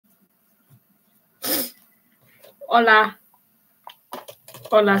Hola.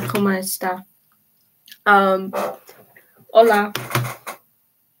 Hola, ¿cómo está? Hola.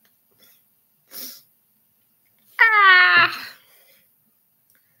 Ah.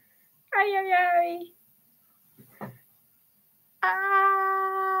 Ay, ay, ay.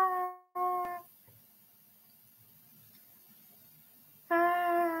 Ah.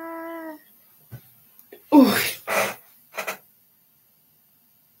 Ah. Oof.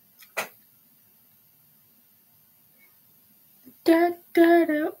 Da, da,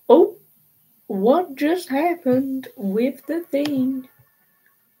 da. Oh, what just happened with the thing?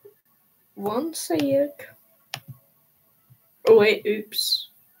 One sec. Oh, wait, oops.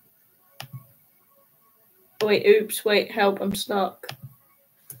 Wait, oops, wait, help, I'm stuck.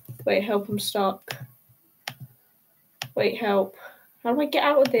 Wait, help, I'm stuck. Wait, help. How do I get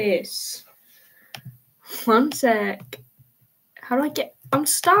out of this? One sec. How do I get... I'm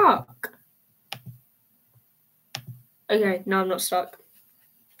stuck. Okay, no, I'm not stuck.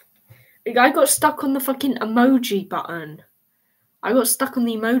 I got stuck on the fucking emoji button. I got stuck on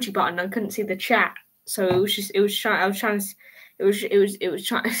the emoji button. I couldn't see the chat, so it was trying. I was trying to. It was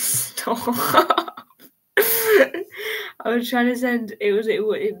trying to stop. I was trying to send.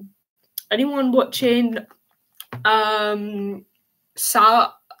 Anyone watching? Anyone?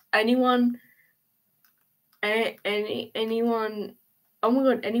 Anyone? Oh my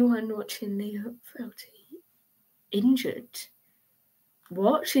god! Anyone watching Lia Wälti injured?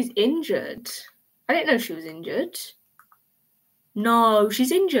 What? She's injured? I didn't know she was injured. No,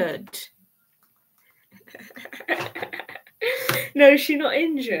 she's injured. No, she's not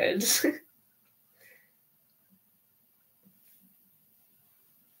injured.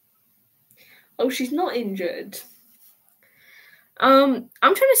 Oh, she's not injured. I'm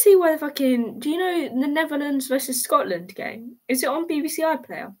trying to see where fucking... Do you know the Netherlands versus Scotland game? Is it on BBC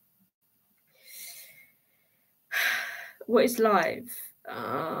iPlayer? What is live?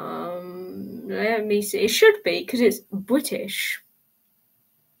 Let me see. It should be, because it's British.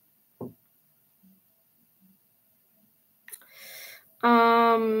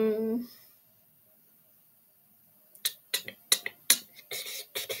 Well,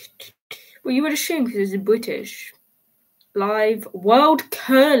 you would assume because it's British. Live World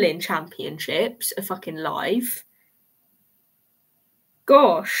Curling Championships are fucking live.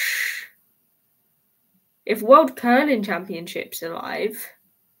 Gosh. If World Curling Championships are live,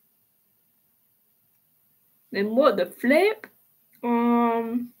 then what the flip?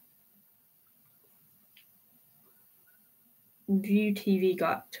 View TV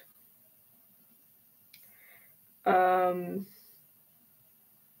guide.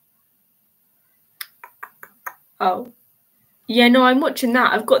 Oh. Yeah, no, I'm watching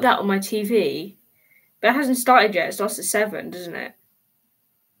that. I've got that on my TV. But it hasn't started yet. It starts at 7, doesn't it?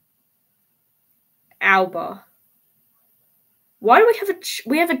 Alba. Why do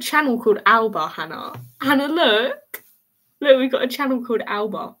we have a channel called Alba, Hannah? Hannah, look. Look, we've got a channel called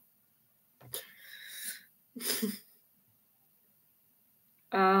Alba.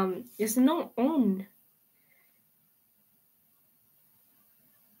 It's not on.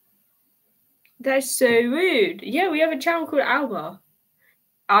 That's so rude. Yeah, we have a channel called Alba.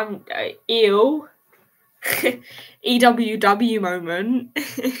 Ew. EWW moment.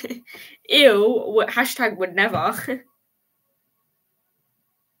 Ew. Hashtag would never.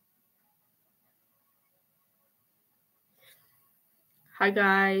 Hi,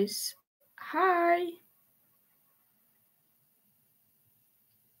 guys. Hi.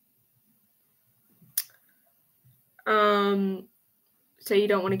 So you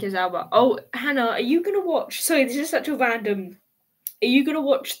don't want to kiss Alba. Oh, Hannah, are you going to watch... Sorry, this is such a random... Are you going to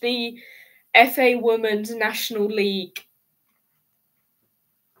watch the FA Women's National League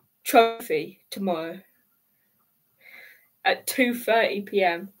trophy tomorrow at 2:30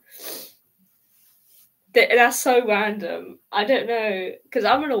 p.m? That's so random. I don't know, because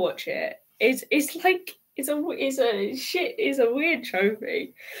I'm gonna watch it. It's a weird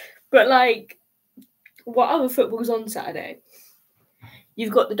trophy, but like, what other football's on Saturday?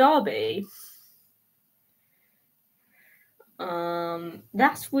 You've got the derby.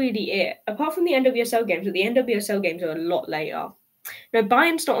 That's really it. Apart from the NWSL games, but the NWSL games are a lot later. No,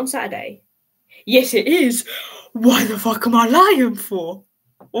 Bayern's not on Saturday. Yes, it is. Why the fuck am I lying for?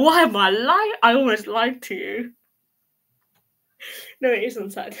 Why am I lying? I almost lied to you. No, it is on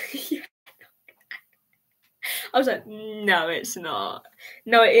Saturday. I was like, no, it's not.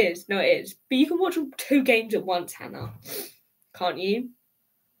 No, it is. No, it is. But you can watch 2 games at once, Hannah. Can't you?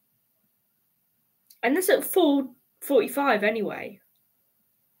 And that's at 4:45 anyway.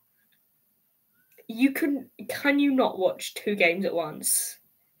 Can you not watch 2 games at once?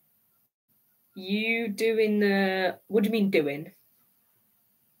 You doing the... What do you mean doing?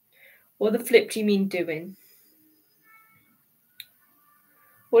 What the flip do you mean doing?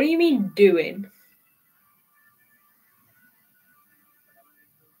 What do you mean doing?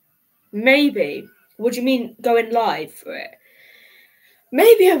 Maybe. What do you mean going live for it?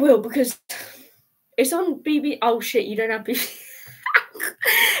 Maybe I will, because it's on BBC. Oh shit, you don't have BBC.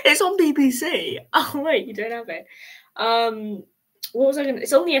 It's on BBC. Oh wait, you don't have it. What was I gonna...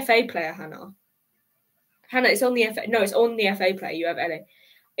 It's on the FA player, Hannah. Hannah, it's on the FA... No, it's on the FA player. You have Ellie.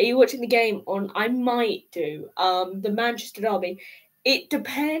 Are you watching the game on... I might do. The Manchester Derby. It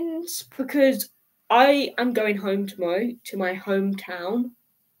depends, because I am going home tomorrow to my hometown.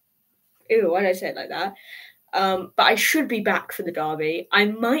 Ew, why did I say it like that? But I should be back for the derby. I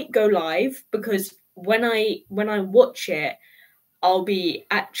might go live, because when I watch it, I'll be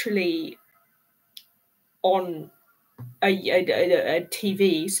actually on a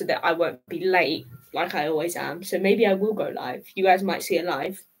TV, so that I won't be late like I always am. So maybe I will go live. You guys might see it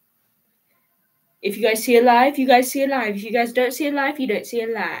live. If you guys see it live, you guys see it live. If you guys don't see it live, you don't see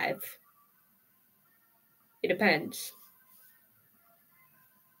it live. It depends.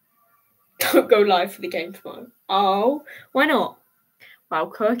 Don't go live for the game tomorrow. Oh, why not? Wow,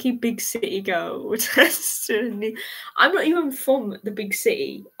 quirky big city girl. I'm not even from the big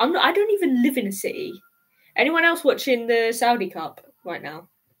city. I don't even live in a city. Anyone else watching the Saudi Cup right now?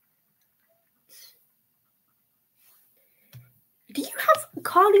 Do you have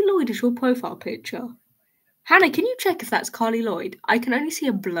Carly Lloyd as your profile picture? Hannah, can you check if that's Carly Lloyd? I can only see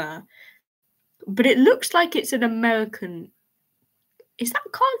a blur. But it looks like it's an American. Is that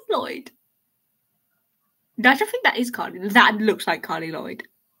Carly Lloyd? I don't think that is Carly. That looks like Carly Lloyd.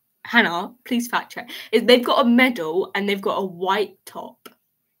 Hannah, please fact check. They've got a medal and they've got a white top.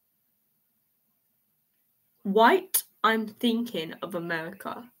 White, I'm thinking of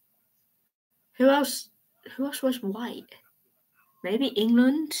America. Who else was white? Maybe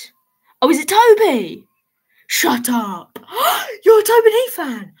England? Oh, is it Toby? Shut up. You're a Toby D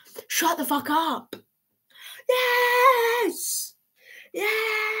fan. Shut the fuck up. Yes.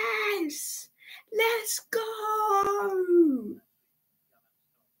 Yes. Let's go.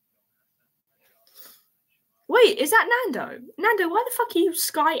 Wait, is that Nando? Nando, why the fuck are you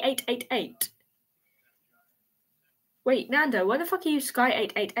Sky 888? Wait, Nando, why the fuck are you Sky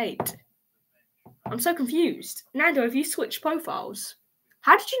 888? I'm so confused. Nando, have you switched profiles?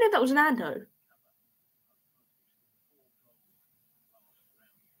 How did you know that was Nando?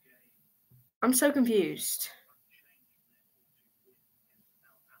 I'm so confused.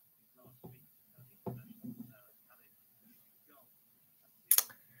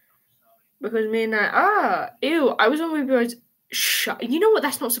 Because me and ew, I was on Ruby Rose. You know what?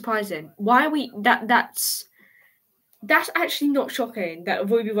 That's not surprising. Why are we... That's actually not shocking that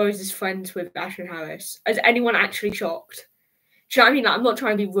Ruby Rose is friends with Ashton Harris. Is anyone actually shocked? Do you know what I mean? Like, I'm not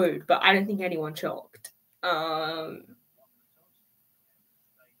trying to be rude, but I don't think anyone's shocked.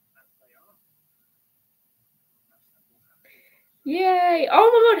 Yay!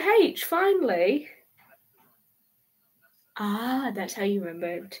 Oh my god, H, finally! Ah, that's how you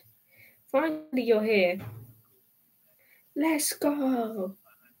remembered. Finally, you're here. Let's go!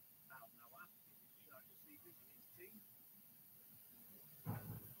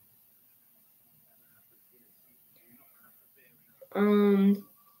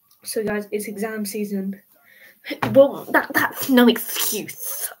 So guys, it's exam season. Well, that's no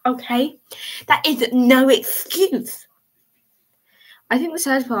excuse, okay? That is no excuse. I think the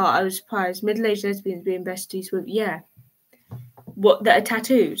sad part, I was surprised, middle-aged lesbians being besties with, yeah. What, that are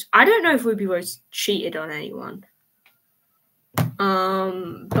tattoos? I don't know if Ruby Rose cheated on anyone.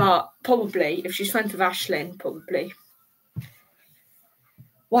 But probably, if she's friends with Ashlyn, probably.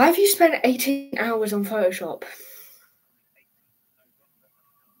 Why have you spent 18 hours on Photoshop?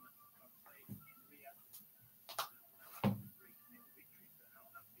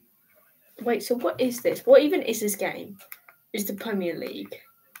 Wait, so what is this? What even is this game? Is the Premier League?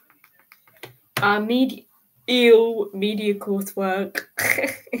 Media coursework.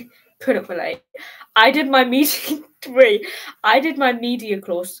 Couldn't relate. I did my media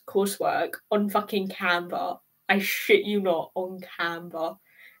coursework on fucking Canva. I shit you not, on Canva.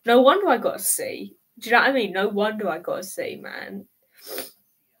 No wonder I got a C. Do you know what I mean? No wonder I got a C, man.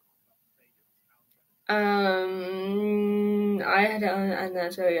 I had it on, and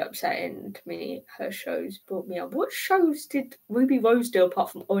that's very upsetting to me. Her shows brought me up. What shows did Ruby Rose do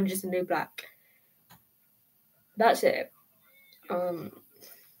apart from Orange is the New Black? That's it.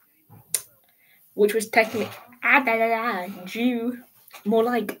 Which was technically Jew, more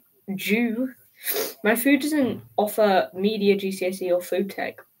like Jew. My food doesn't offer media GCSE or food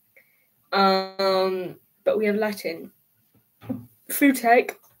tech. But we have Latin. Food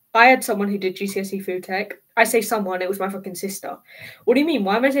tech. I had someone who did GCSE food tech. I say someone, it was my fucking sister. What do you mean?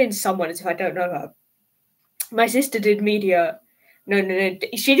 Why am I saying someone as if I don't know her? My sister did media. No.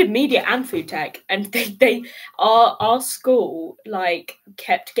 She did media and food tech, and our school like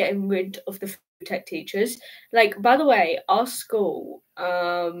kept getting rid of the food tech teachers. Like, by the way, our school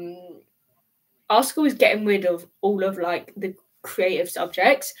is getting rid of all of like the creative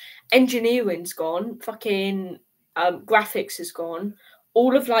subjects. Engineering's gone. Fucking graphics is gone.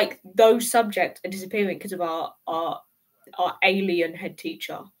 All of like those subjects are disappearing because of our alien head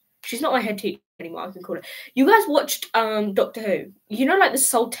teacher. She's not my head teacher anymore, I can call it. You guys watched Doctor Who? You know, like the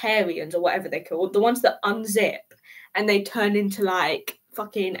Soltarians or whatever they're called, the ones that unzip and they turn into like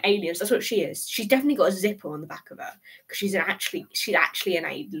fucking aliens. That's what she is. She's definitely got a zipper on the back of her because she's actually an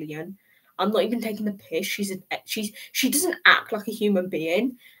alien. I'm not even taking the piss. She doesn't act like a human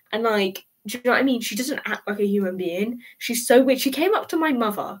being, and like, do you know what I mean? She doesn't act like a human being. She's so weird. She came up to my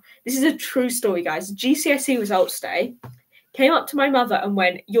mother. This is a true story, guys. GCSE results day. Came up to my mother and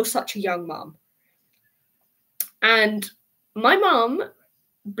went, "You're such a young mum." And my mum,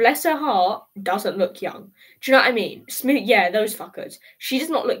 bless her heart, doesn't look young. Do you know what I mean? Smooth, yeah, those fuckers. She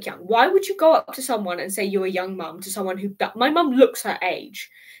does not look young. Why would you go up to someone and say you're a young mum to someone who... My mum looks her age.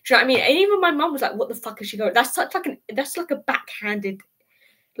 Do you know what I mean? And even my mum was like, what the fuck is she going? That's like a backhanded,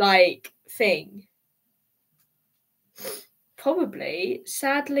 like, thing. Probably.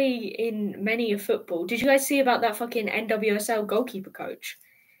 Sadly, in many of football. Did you guys see about that fucking NWSL goalkeeper coach?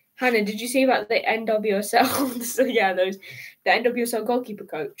 Hannah, did you see about the NWSL? So yeah, the NWSL goalkeeper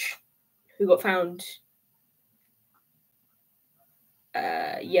coach who got found.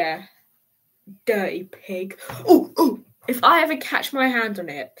 Yeah, dirty pig. Oh! If I ever catch my hand on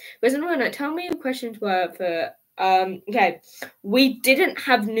it, because no, tell me the questions were for. Okay, we didn't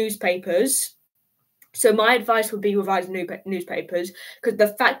have newspapers, so my advice would be revise newspapers because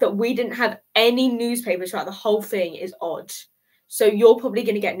the fact that we didn't have any newspapers throughout the whole thing is odd. So you're probably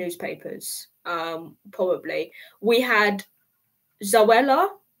going to get newspapers. Probably. We had Zoella,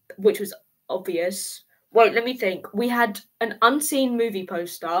 which was obvious. Wait, let me think. We had an unseen movie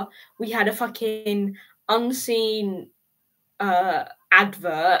poster. We had a fucking unseen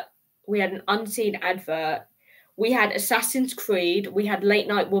advert. We had an unseen advert. We had Assassin's Creed. We had Late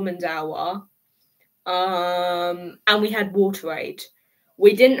Night Woman's Hour. And we had Water Aid.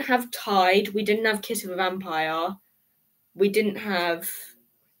 We didn't have Tide. We didn't have Kiss of a Vampire. We didn't have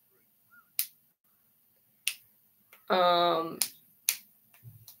oh,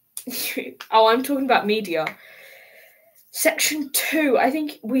 I'm talking about media. Section 2, I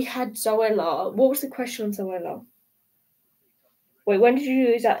think we had Zoella. What was the question on Zoella? Wait, when did you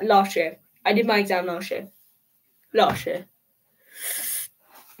use that? Last year. I did my exam last year.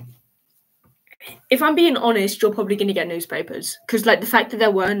 If I'm being honest, you're probably going to get newspapers. Because, like, the fact that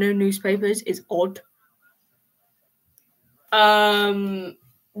there were no newspapers is odd. Did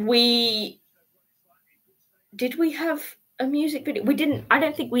we have a music video? We didn't. I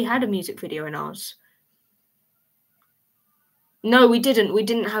don't think we had a music video in ours. No, we didn't. We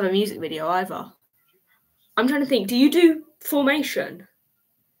didn't have a music video either. I'm trying to think. Do you do formation?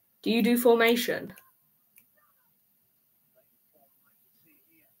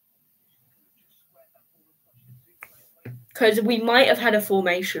 Because we might have had a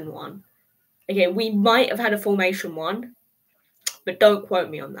formation one. Okay, we might have had a formation one, but don't quote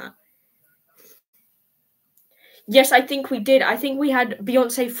me on that. Yes, I think we did. I think we had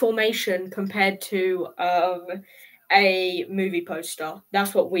Beyonce formation compared to a movie poster.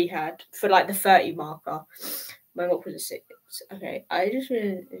 That's what we had for like the 30 marker. My what was it? 6? Okay, I just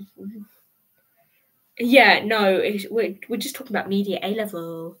yeah, no, we're just talking about media A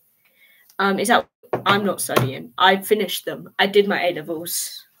level. Is that I'm not studying. I finished them. I did my A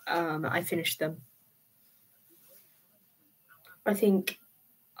levels. I finished them. I think.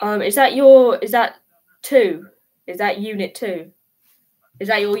 Is that 2? Is that unit 2? Is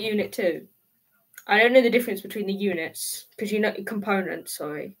that your unit 2? I don't know the difference between the units because you know components.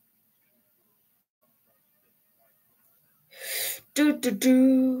 Sorry.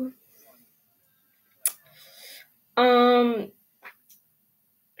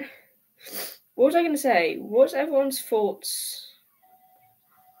 What was I going to say? What's everyone's thoughts?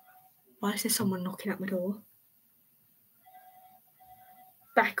 Why is there someone knocking at my door?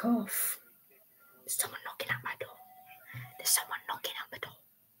 Back off. There's someone knocking at my door.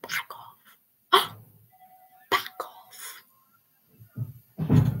 Back off. Back off.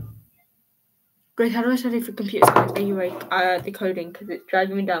 Great, how do I study for computer science? Are you right? The coding, because it's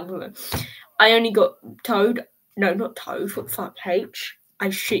dragging me down from it. I only got Toad. No, not Toad. What the fuck? H. I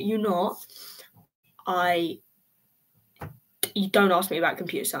shit you not. You don't ask me about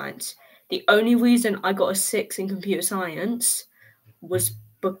computer science. The only reason I got a 6 in computer science was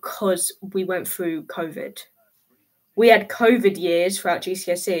because we went through COVID. We had COVID years throughout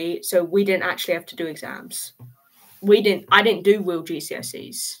GCSE, so we didn't actually have to do exams. I didn't do real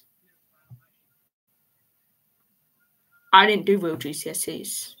GCSEs.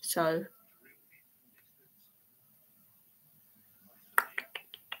 So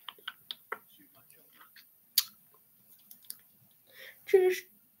just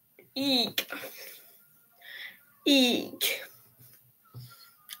eek.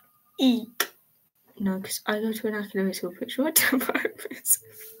 No, because I go to an academic school, pretty sure I don't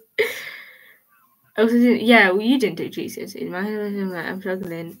you didn't do GCSE. I'm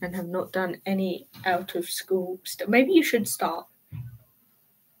struggling and have not done any out of school stuff. Maybe you should start.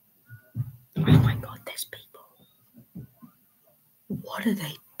 Oh my god, there's people. What are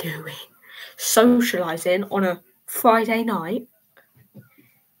they doing? Socialising on a Friday night?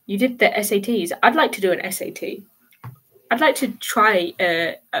 You did the SATs. I'd like to do an SAT. I'd like to try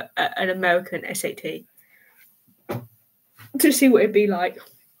an American SAT to see what it'd be like.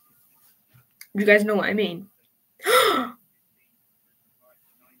 Do you guys know what I mean?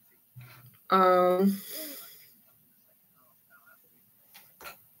 I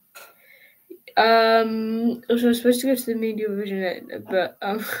was supposed to go to the media revision, but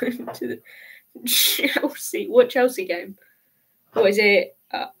to the Chelsea. What Chelsea game? What is it?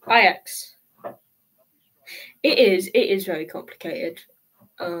 Ajax. It is very complicated.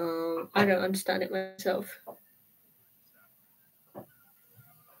 I don't understand it myself.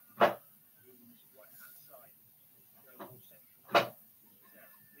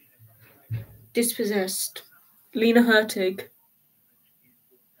 Dispossessed. Lena Hurtig.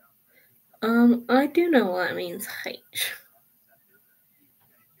 I do know what that means. H.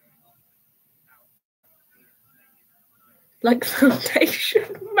 Like foundation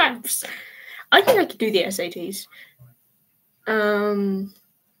maths. I think I could do the SATs.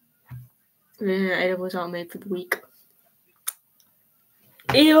 A-levels aren't made for the weak.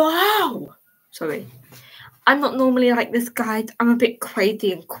 Ew, ow! Sorry. I'm not normally like this, guys. I'm a bit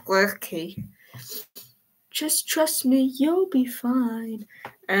crazy and quirky. Just trust me, you'll be fine.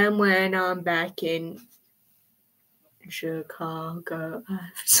 And when I'm back in Chicago,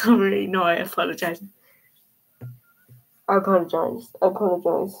 sorry, no, I apologize. No, I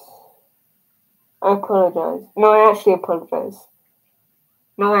actually apologize.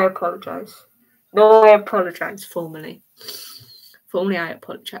 No, I apologize formally. Formally, I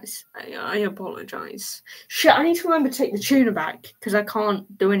apologize. I apologize. Shit, I need to remember to take the tuner back because I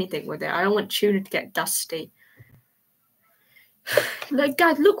can't do anything with it. I don't want tuner to get dusty. Look,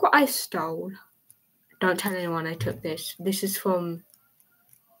 guys, look what I stole. Don't tell anyone I took this. This is from...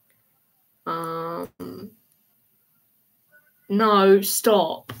 No,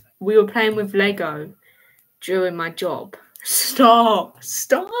 stop. We were playing with Lego during my job. Stop.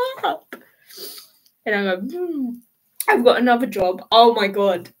 And I go, I've got another job. Oh my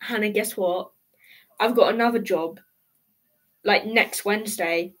god. Hannah, guess what? I've got another job. Like next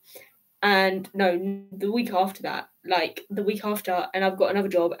Wednesday. And no, the week after that. Like the week after. And I've got another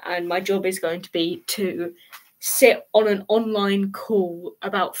job. And my job is going to be to sit on an online call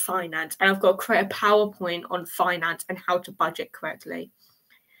about finance. And I've got to create a PowerPoint on finance and how to budget correctly.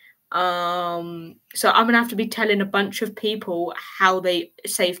 So I'm going to have to be telling a bunch of people how they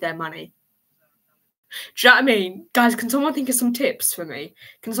save their money. Do you know what I mean? Guys, can someone think of some tips for me?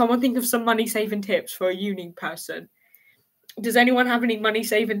 Can someone think of some money-saving tips for a uni person? Does anyone have any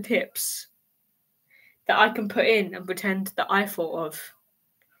money-saving tips that I can put in and pretend that I thought of?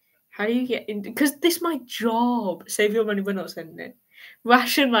 How do you get in? Because this is my job. Save your money, we're not sending it.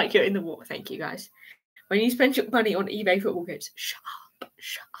 Ration like you're in the war. Thank you, guys. When you spend your money on eBay football kits, shut up.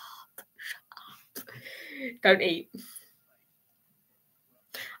 Don't eat.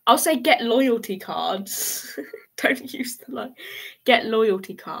 I'll say get loyalty cards. Don't use the line. Get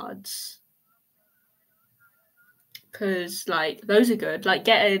loyalty cards. Because, like, those are good. Like,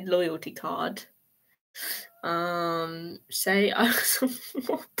 get a loyalty card. Say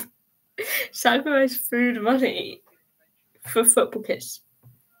sacrifice food money for football kits.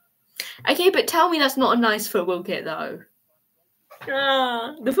 Okay, but tell me that's not a nice football kit, though.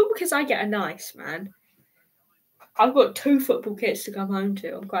 The football kits I get are nice, man. I've got 2 football kits to come home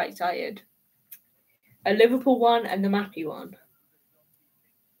to. I'm quite excited. A Liverpool one and the Mappy one.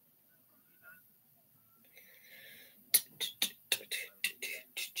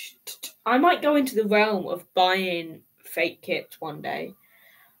 I might go into the realm of buying fake kits one day.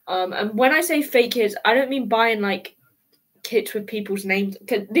 And when I say fake kits, I don't mean buying like kits with people's names.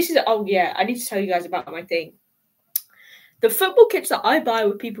 Cause this is I need to tell you guys about my thing. The football kits that I buy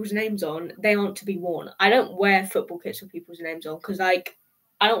with people's names on, they aren't to be worn. I don't wear football kits with people's names on because I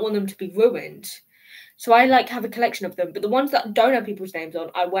don't want them to be ruined. So I have a collection of them. But the ones that don't have people's names on,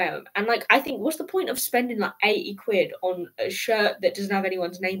 I wear them. And I think, what's the point of spending 80 quid on a shirt that doesn't have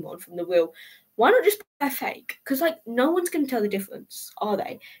anyone's name on from the real? Why not just buy fake? Because no one's going to tell the difference, are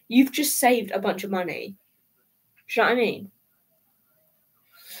they? You've just saved a bunch of money. Do you know what I mean?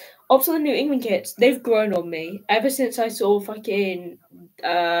 Also, the New England kits, they've grown on me ever since I saw fucking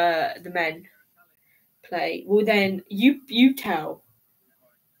the men play. Well, then you tell.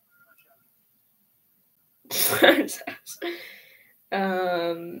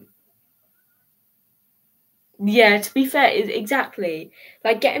 Yeah, to be fair, exactly.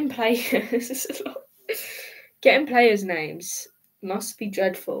 Getting players' names must be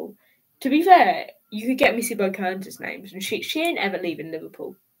dreadful. To be fair, you could get Missy Kearns' names, and she ain't ever leaving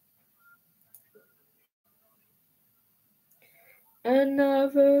Liverpool.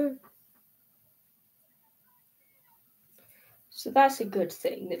 Another. So that's a good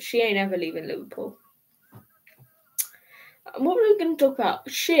thing, that she ain't ever leaving Liverpool. What were we going to talk about?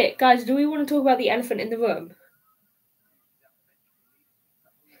 Shit, guys, do we want to talk about the elephant in the room?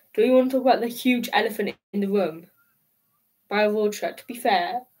 Do we want to talk about the huge elephant in the room? By a road shirt. To be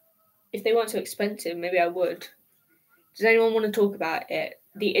fair, if they weren't so expensive, maybe I would. Does anyone want to talk about it?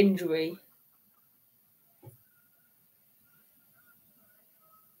 The injury.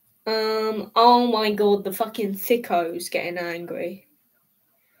 Oh my god, the fucking thicko's getting angry.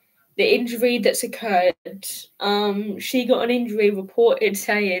 The injury that's occurred. She got an injury reported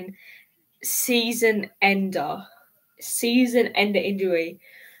saying season ender injury.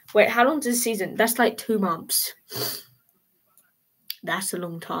 Wait, how long does a season? That's 2 months. That's a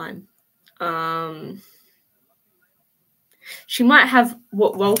long time. She might have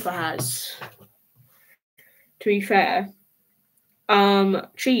what Rolfer has. To be fair.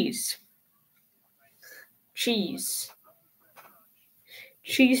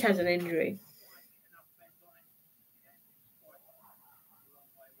 Cheese has an injury.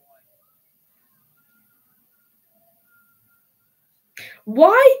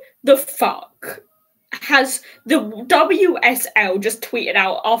 Why the fuck has the WSL just tweeted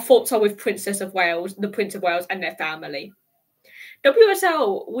out, our thoughts are with the Prince of Wales and their family?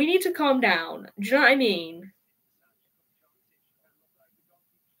 WSL, we need to calm down. Do you know what I mean?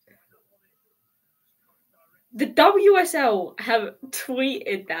 The WSL have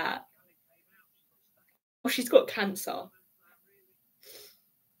tweeted that. Oh, she's got cancer.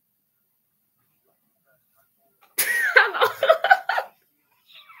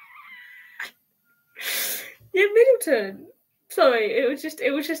 Yeah, Middleton. Sorry, it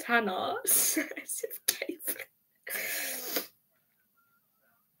was just Hannah.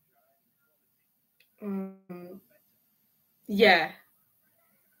 Yeah.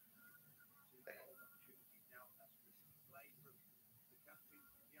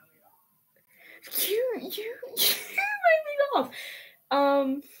 You made me laugh.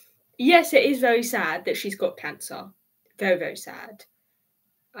 Yes, it is very sad that she's got cancer. Very, very sad.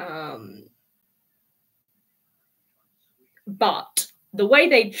 But the way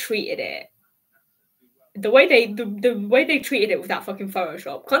they treated it, the way they treated it with that fucking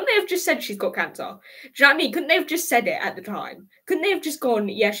Photoshop, couldn't they have just said she's got cancer? Do you know what I mean? Couldn't they have just said it at the time? Couldn't they have just gone,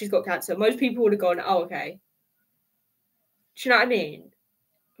 yeah, she's got cancer? Most people would have gone, oh, okay. Do you know what I mean?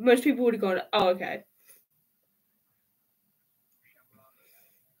 Most people would have gone, oh, okay.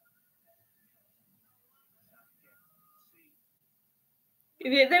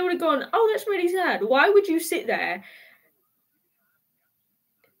 They would have gone, oh, that's really sad. Why would you sit there?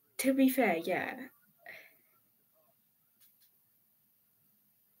 To be fair, yeah.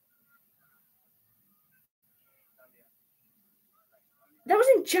 That was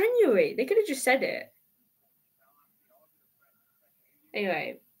in January. They could have just said it.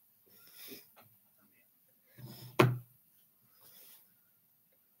 Anyway.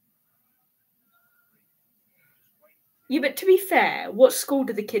 Yeah, but to be fair, what school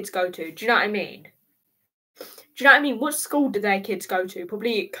do the kids go to? Do you know what I mean? Do you know what I mean? What school do their kids go to?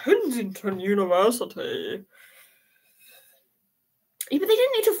 Probably Kensington University. Yeah, but they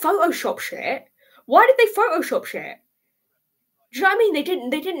didn't need to Photoshop shit. Why did they Photoshop shit? Do you know what I mean?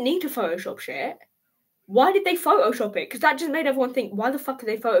 They didn't need to Photoshop shit. Why did they Photoshop it? Because that just made everyone think, why the fuck are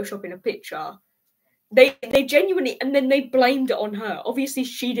they Photoshopping a picture? They genuinely, and then they blamed it on her. Obviously,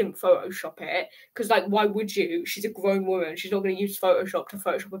 she didn't Photoshop it, because, why would you? She's a grown woman. She's not going to use Photoshop to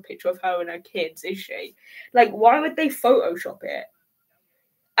Photoshop a picture of her and her kids, is she? Why would they Photoshop it?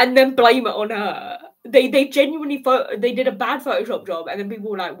 and then blame it on her. They genuinely they did a bad Photoshop job, and then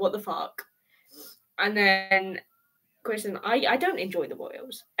people were like, "What the fuck?" And then Kristen, I don't enjoy the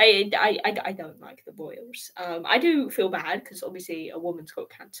boils. I don't like the boils. I do feel bad because obviously a woman's got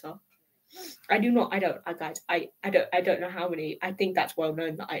cancer. I do not. I don't. Guys, I don't know how many. I think that's well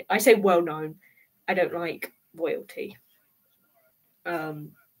known. That I say well known. I don't like royalty. I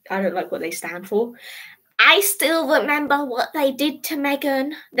don't like what they stand for. I still remember what they did to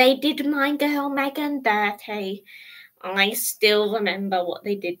Meghan. They did my girl Meghan dirty. I still remember what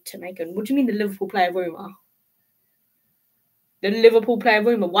they did to Meghan. What do you mean the Liverpool player rumour? The Liverpool player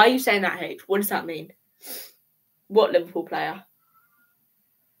rumour. Why are you saying that, H? What does that mean? What Liverpool player?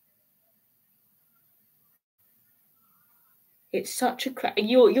 It's such a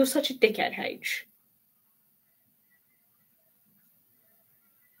you're such a dickhead, H.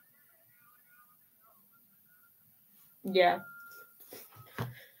 Yeah.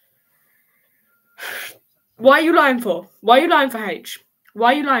 Why are you lying for? Why are you lying for, H?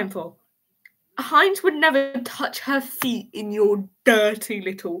 Why are you lying for? Heinz would never touch her feet in your dirty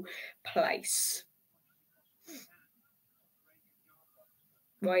little place.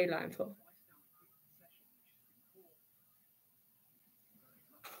 Why are you lying for?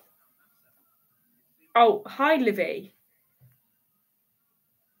 Oh, hi, Livy.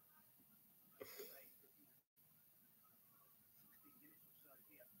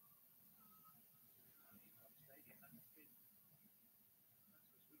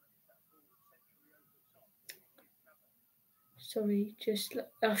 Sorry, just...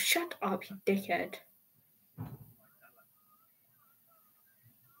 Oh, shut up, you dickhead.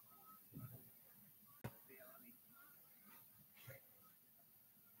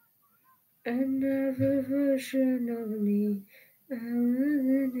 Another version of me.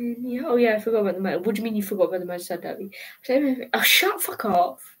 Oh, yeah, I forgot about the motor. What do you mean you forgot about the motor derby? Oh, shut fuck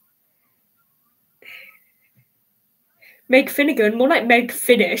off. Meg Finnegan, more like Meg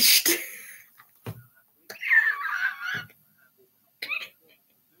Finished.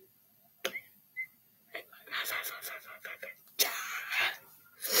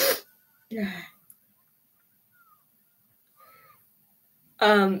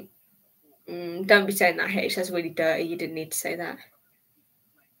 Don't be saying that, H. That's really dirty. You didn't need to say that.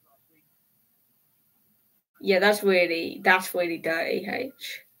 Yeah, that's really dirty,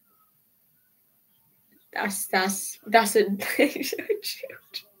 H. That's a.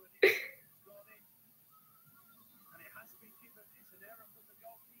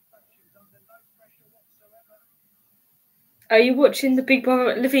 Are you watching the Big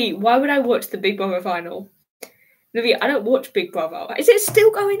Brother? Livy, why would I watch the Big Brother final? Livy, I don't watch Big Brother. Is it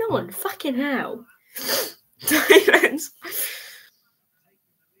still going on? Fucking hell.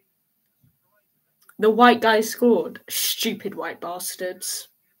 The white guy scored. Stupid white bastards.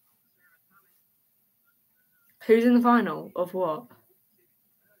 Who's in the final? Of what?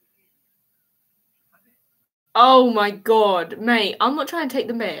 Oh my god, mate, I'm not trying to take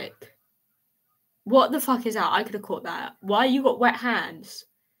the mic. What the fuck is that? I could have caught that. Why you got wet hands?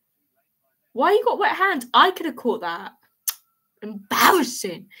 Why you got wet hands? I could have caught that.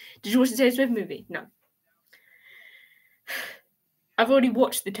 Embarrassing. Did you watch the Taylor Swift movie? No. I've already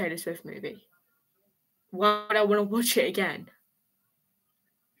watched the Taylor Swift movie. Why would I want to watch it again?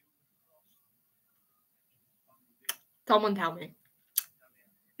 Someone tell me.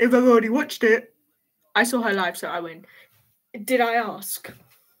 If I've already watched it. I saw her live, so I win. Did I ask?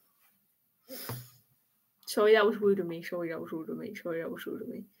 Sorry, that was rude of me.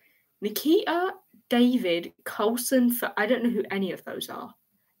 Nikita, David, Coulson, I don't know who any of those are.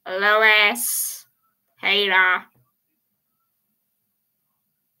 Lois. Hayla.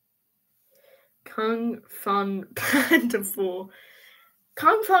 Kung Fun Panda 4.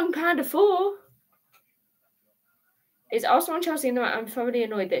 Kung Fun Panda 4? Is Arsenal and Chelsea in the match? I'm thoroughly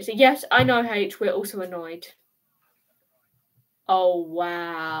annoyed that yes, I know, H. We're also annoyed. Oh,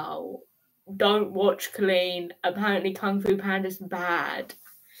 wow. Don't watch Colleen. Apparently Kung Fu Panda's bad.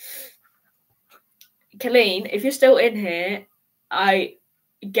 Colleen, if you're still in here,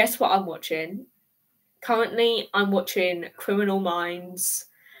 guess what I'm watching? Currently, I'm watching Criminal Minds.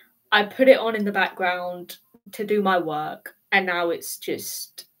 I put it on in the background to do my work, and now it's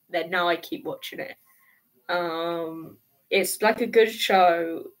just that now I keep watching it. It's like a good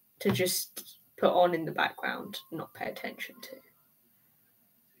show to just put on in the background, not pay attention to.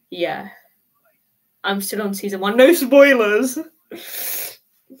 Yeah. I'm still on season 1. No spoilers!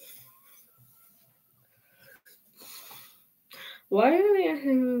 Why are they?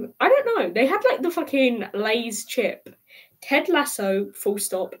 I don't know. They had like the fucking Lay's chip. Ted Lasso, full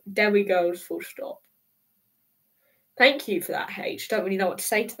stop. Derry Girls, full stop. Thank you for that, H. Don't really know what to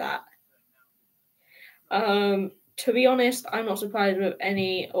say to that. To be honest, I'm not surprised with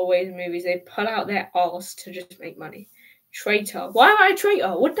any Always movies. They pull out their arse to just make money. Traitor. Why am I a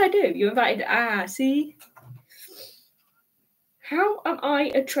traitor? What did I do? You invited. See? How am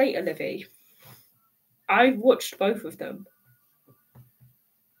I a traitor, Livy? I've watched both of them.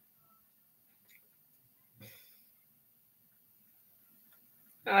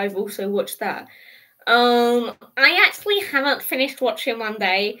 I've also watched that. I actually haven't finished watching one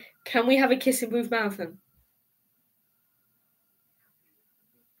day. Can we have a kissing booth marathon?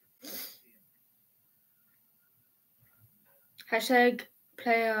 Hashtag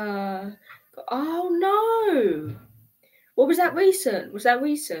player. Oh no! What was that recent? Was that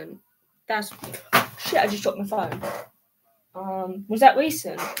recent? That's shit. I just dropped my phone. Was that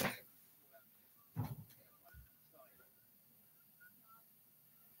recent?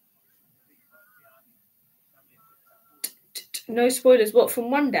 No spoilers. What, from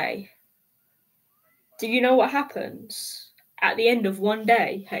one day? Do you know what happens at the end of one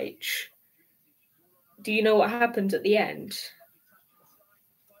day, H? Do you know what happens at the end?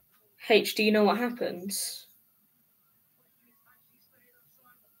 H, do you know what happens?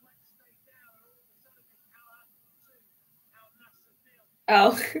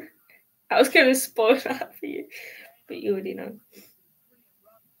 Oh, I was going to spoil that for you, but you already know.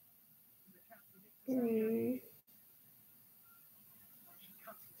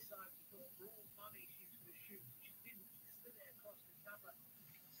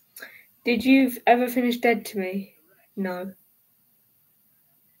 Did you ever finish Dead to Me? No.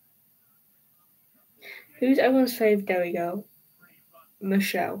 Who's everyone's fave dairy girl?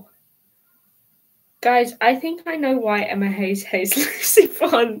 Michelle. Guys, I think I know why Emma Hayes hates Lucy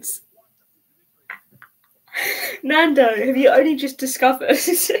Bronze. Nando, have you only just discovered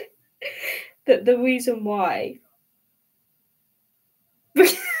that the reason why?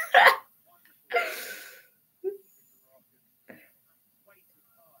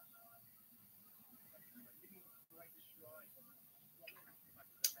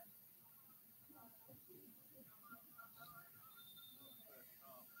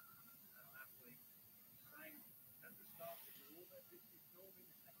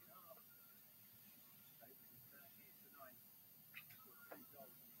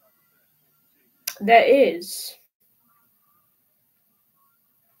 There is.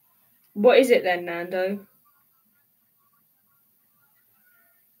 What is it then, Nando?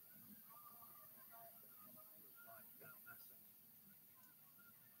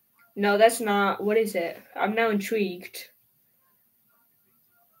 No, that's not. What is it? I'm now intrigued.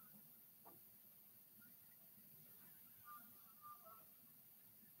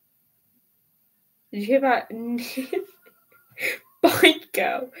 Did you hear about Bike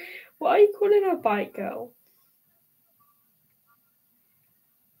Girl? Why are you calling her Bike Girl?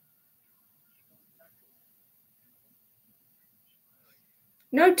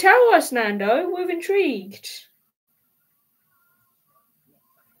 No, tell us, Nando. We're intrigued.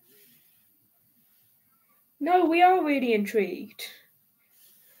 No, we are really intrigued.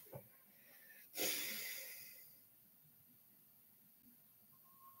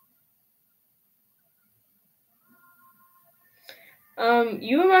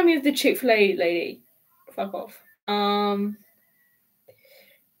 You remind me of the Chick-fil-A lady. Fuck off.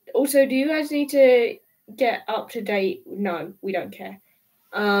 Also, do you guys need to get up to date? No, we don't care.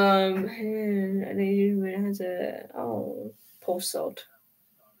 And it has a poor sod.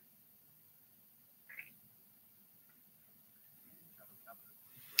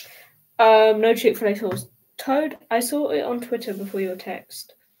 No Chick-fil-A sauce. Toad, I saw it on Twitter before your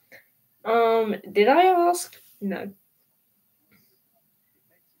text. Did I ask? No.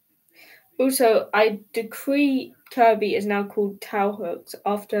 Also, I decree Kirby is now called Towel Hooks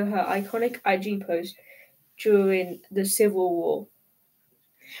after her iconic IG post during the Civil War.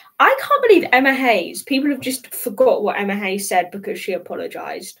 I can't believe Emma Hayes. People have just forgot what Emma Hayes said because she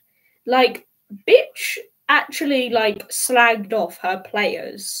apologized. Like, bitch actually like slagged off her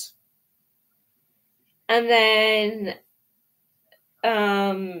players. And then do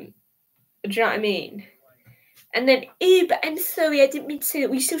you know what I mean? And then, but I'm sorry, I didn't mean to say that.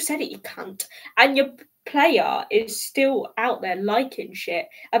 We still said it, you cunt. And your player is still out there liking shit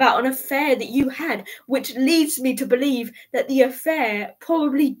about an affair that you had, which leads me to believe that the affair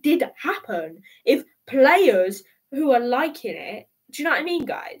probably did happen. If players who are liking it, do you know what I mean,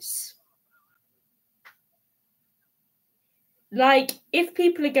 guys? Like, if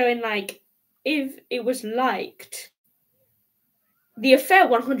people are going like, if it was liked, the affair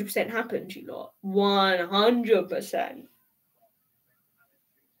 100% happened, you lot. 100%.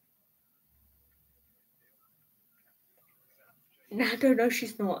 Nando, no,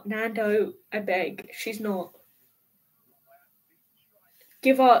 she's not. Nando, I beg, she's not.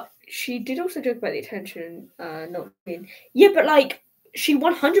 Give her. She did also joke about the attention not being. Yeah, but like, she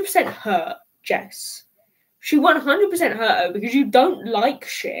 100% hurt Jess. She 100% hurt her because you don't like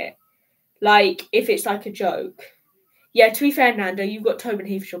shit. Like, if it's like a joke. Yeah, to be fair, Nando, you've got Tobin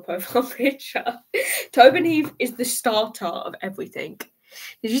Heath as your profile picture. Tobin Heath is the starter of everything.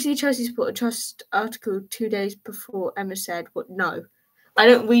 Did you see Chelsea Supporter Trust article 2 days before Emma said what? No. I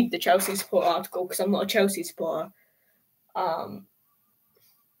don't read the Chelsea Supporter article because I'm not a Chelsea supporter. No!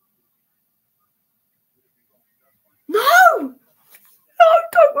 No,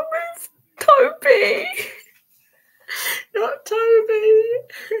 don't remove Toby! Not Toby!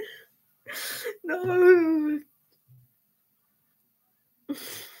 No!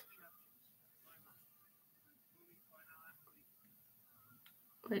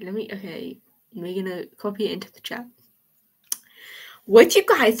 Wait, okay. We're gonna copy it into the chat. Would you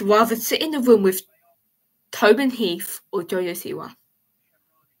guys rather sit in a room with Tobin Heath or Jojo Siwa?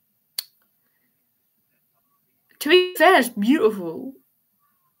 To be fair, it's beautiful.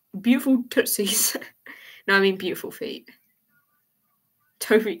 Beautiful tootsies. No, I mean beautiful feet.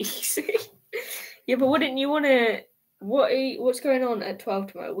 Toby easy. Yeah, but wouldn't you want to... What's going on at 12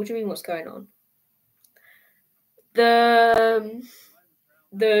 tomorrow? What do you mean what's going on?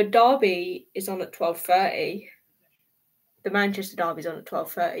 The derby is on at 12:30. The Manchester derby is on at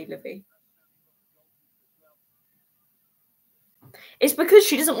 12:30, Livy. It's because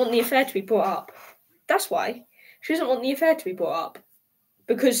she doesn't want the affair to be brought up. That's why. She doesn't want the affair to be brought up.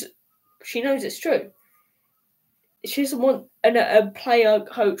 Because she knows it's true. She doesn't want a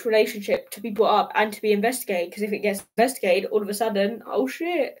player-coach relationship to be brought up and to be investigated. Because if it gets investigated, all of a sudden, oh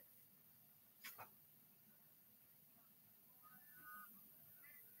shit.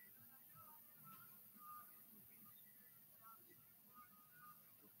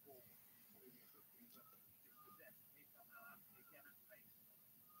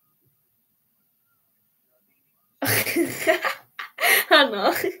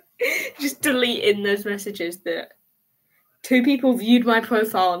 Hannah, just deleting those messages that 2 people viewed my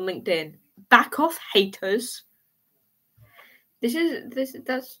profile on LinkedIn. Back off, haters. That's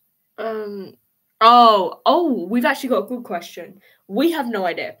we've actually got a good question. We have no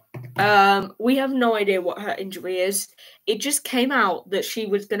idea. We have no idea what her injury is. It just came out that she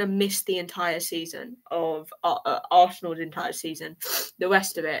was going to miss the entire season of Arsenal's entire season, the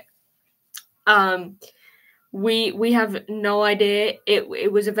rest of it. We have no idea.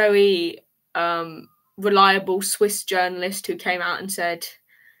 It was a very reliable Swiss journalist who came out and said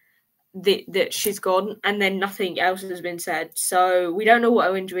that she's gone, and then nothing else has been said. So we don't know what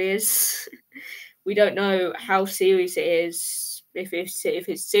her injury is. We don't know how serious it is. If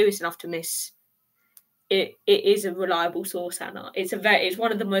it's serious enough to miss, it is a reliable source, Hannah. It's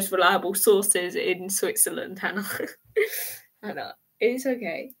one of the most reliable sources in Switzerland, Hannah. Hannah, it's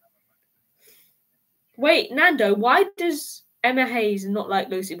okay. Wait, Nando, why does Emma Hayes not like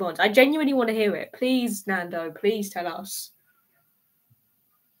Lucy Bonds? I genuinely want to hear it. Please, Nando, please tell us.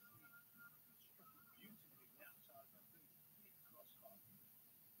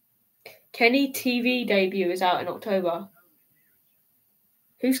 Kenny TV debut is out in October.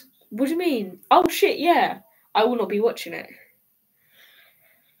 What do you mean? Oh shit, yeah. I will not be watching it.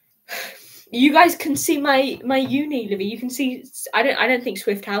 You guys can see my uni, Livy. You can see. I don't think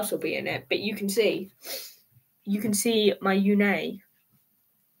Swift House will be in it, but you can see. You can see my uni.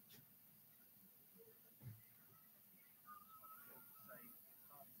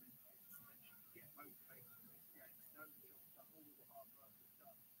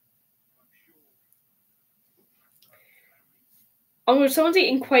 Oh, someone's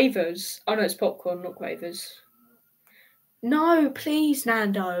eating Quavers. Oh no, it's popcorn, not Quavers. No, please,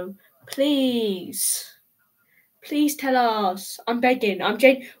 Nando. Please. Please tell us. I'm begging.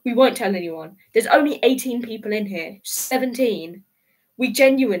 We won't tell anyone. There's only 18 people in here. 17. We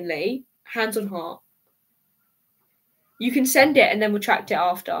genuinely, hands on heart. You can send it and then retract it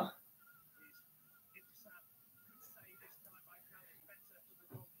after.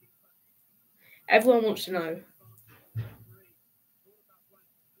 Everyone wants to know.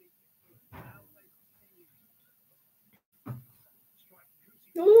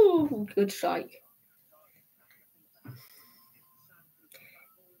 Ooh, good strike.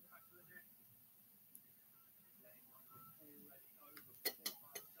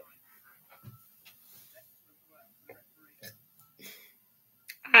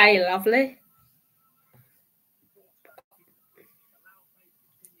 Aye, lovely.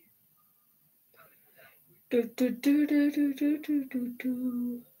 Do, do, do, do, do, do, do,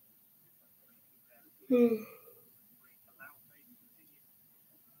 do, do.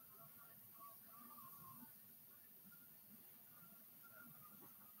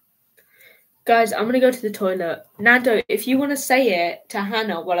 Guys, I'm going to go to the toilet. Nando, if you want to say it to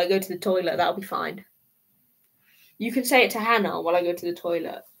Hannah while I go to the toilet, that'll be fine. You can say it to Hannah while I go to the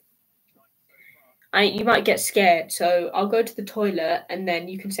toilet. You might get scared, so I'll go to the toilet and then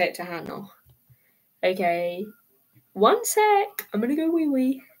you can say it to Hannah. Okay. 1 sec. I'm going to go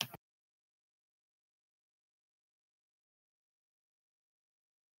wee-wee.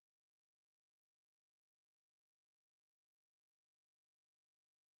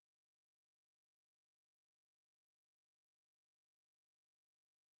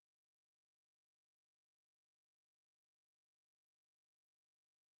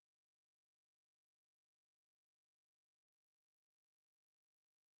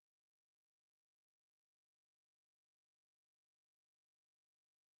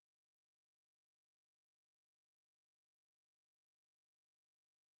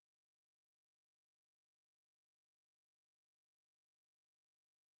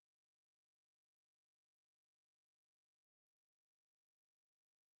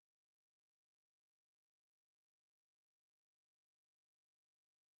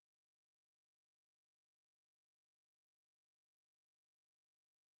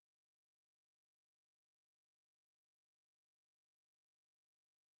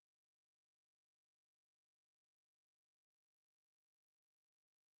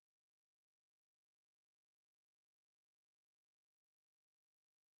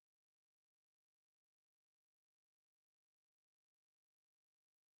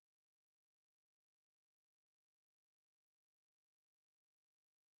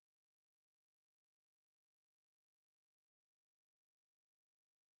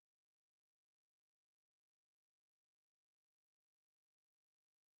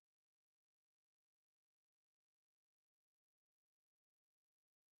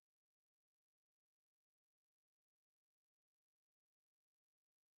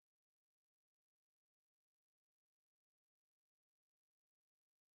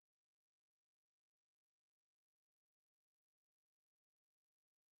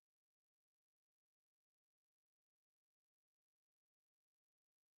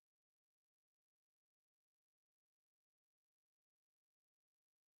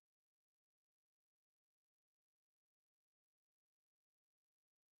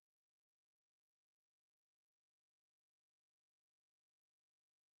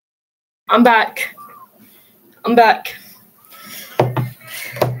 I'm back.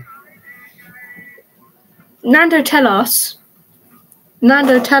 Nando, tell us.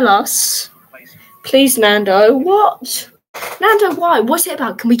 Please, Nando. What? Nando, why? What's it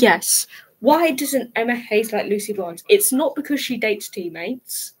about? Can we guess? Why doesn't Emma Hayes like Lucy Bronze? It's not because she dates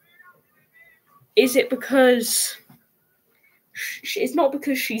teammates. Is it because... It's not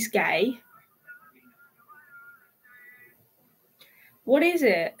because she's gay. What is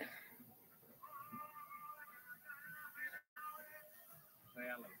it?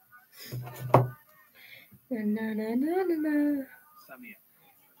 Na na na na na na.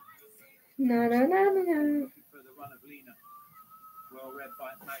 Na na na na na.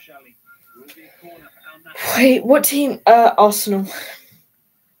 Wait, what team? Arsenal. So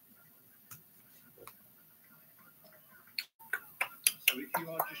if you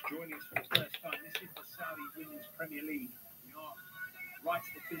are just joining us for the first time, this is the Saudi Women's Premier League. We are right at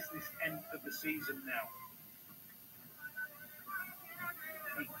the business end of the season now.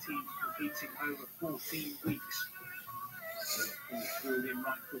 8 teams competing over 14 weeks. Through in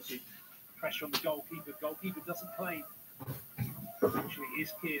right footed. Pressure on the goalkeeper. Goalkeeper doesn't play. Eventually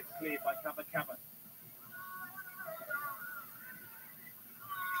is cleared by Kaba.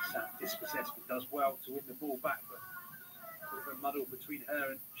 Sam dispossessed but does well to win the ball back, but sort of a muddle between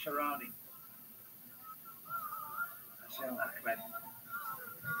her and Sharani. Hassan Ahmed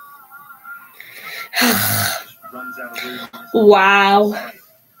just runs out of room. Wow.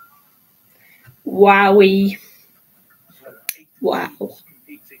 Wowie. Wow.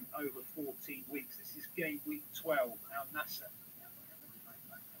 Competing over 14 weeks. This is game week 12. Al Nassr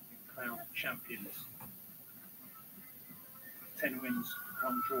crowned champions. 10 wins,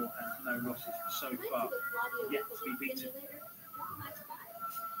 1 draw, and no losses so far. Yet to be beaten.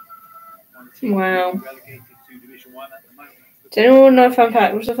 Wow. Relegated to Division 1 at the moment. Does anyone know a fun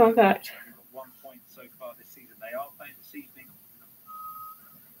fact? What's the fun fact? 1 point so far this season. They are playing this evening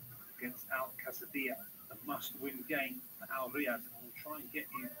against Al Qasadiyah, a must-win game for Al Riyadh. We'll try and get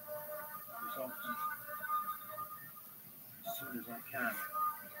you results as soon as I can.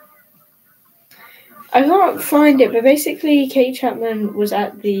 I can't find it, but basically Katie Chapman was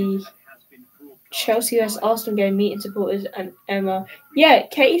at the Chelsea vs Arsenal game meeting supporters and Emma. Yeah,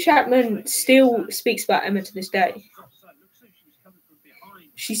 Katie Chapman still speaks about Emma to this day.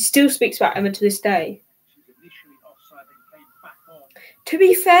 She still speaks about Emma to this day. She's initially offside and came back on. To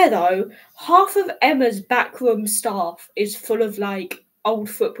be fair though, half of Emma's backroom staff is full of like old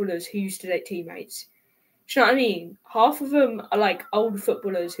footballers who used to date teammates. Do you know what I mean? Half of them are like old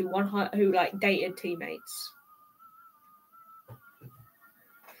footballers who like dated teammates.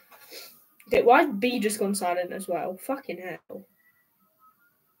 Why B just gone silent as well? Fucking hell. And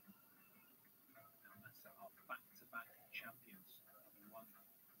that's our back-to-back champions. Having won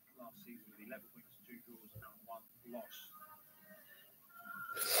last season with 11 wins, 2 draws, and 1 loss.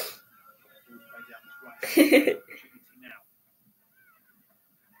 Play down this right opportunity now.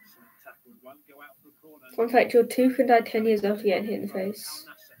 Tackle one, go out for the corner. Fun fact, your tooth can die 10 years after getting hit in the face.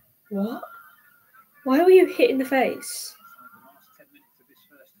 What? Why were you hit in the face?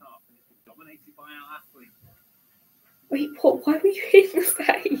 Wait, what? Why were you hit in the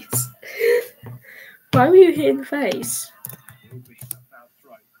face? Why were you hit in the face?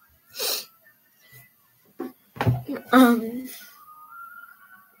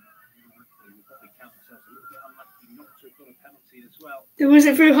 Was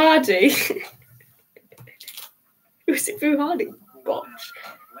it through Hardy? Was it through Hardy? Gosh.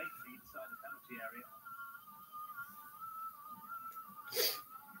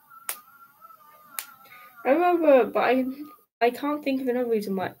 I remember, but I can't think of another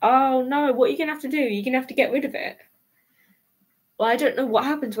reason why. Oh no, what are you going to have to do? You're going to have to get rid of it. Well, I don't know what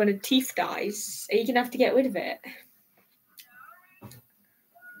happens when a teeth dies. Are you going to have to get rid of it?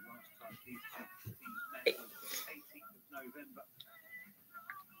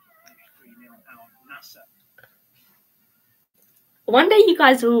 One day you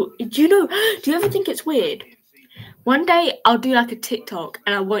guys will... Do you ever think it's weird? One day I'll do like a TikTok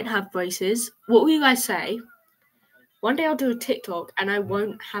and I won't have braces. What will you guys say? One day I'll do a TikTok and I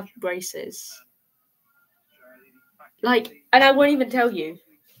won't have braces. Like, and I won't even tell you.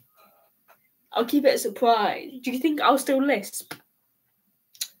 I'll keep it a surprise. Do you think I'll still lisp?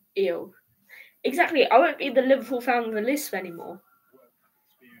 Ew. Exactly, I won't be the Liverpool fan of the lisp anymore.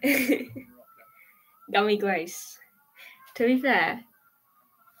 Gummy Grace. To be fair,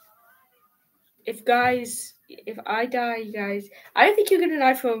 if I die, you guys, I don't think you're going to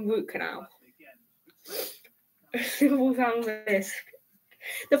die from a root canal. Liverpool fan of the lisp.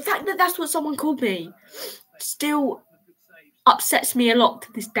 The fact that that's what someone called me still upsets me a lot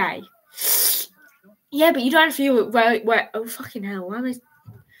to this day. Yeah, but you don't have to wear oh fucking hell,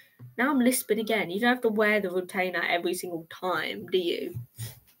 now I'm lisping again. You don't have to wear the retainer every single time, do you?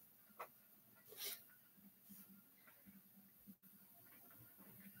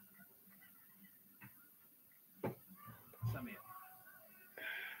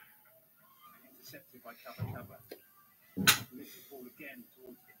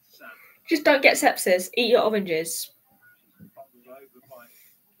 Just don't get sepsis. Eat your oranges.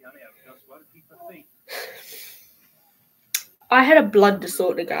 I had a blood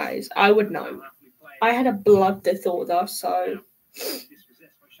disorder, guys. I would know. I had a blood disorder, so...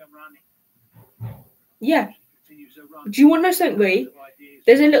 Yeah. Do you want to know something, Ree?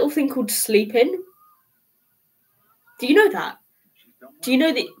 There's a little thing called sleeping. Do you know that? Do you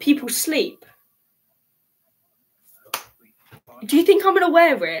know that people sleep? Do you think I'm going to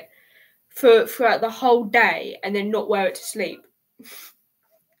wear it throughout the whole day and then not wear it to sleep?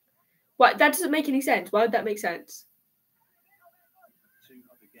 What? That doesn't make any sense. Why would that make sense? 2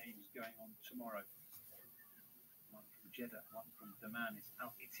 other games going on tomorrow. One from Jeddah, one from Daman. It's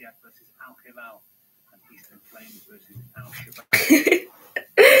Al Ittihad versus Al Hilal, and Eastern Flames versus Al Shabab.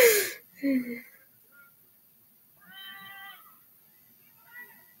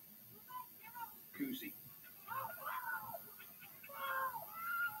 Kuzi.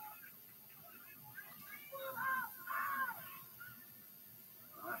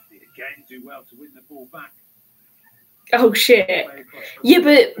 Again, do well to win the ball back. Oh shit. Yeah,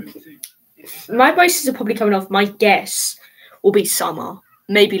 but my braces are probably coming off. My guess will be summer.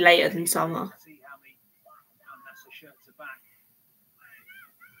 Maybe later than summer.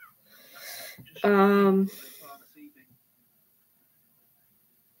 Certainly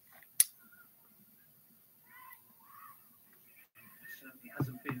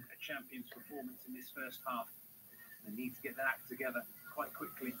hasn't been a champion's performance in this first half. They need to get that act together quite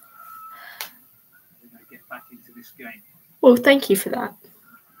quickly. They're going to get back into this game. Well, thank you for that.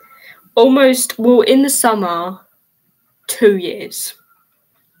 Almost, well, in the summer, 2 years.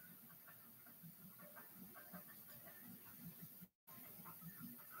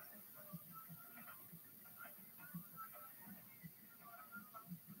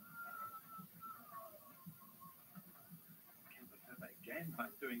 Again, back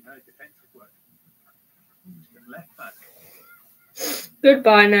doing her defensive work. Left back.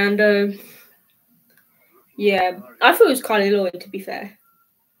 Goodbye, Nando. Yeah, I thought it was Carly Lloyd, to be fair.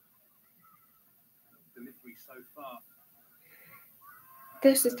 Delivery so far.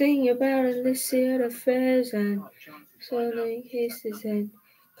 That's the thing about illicit affairs and stolen kisses and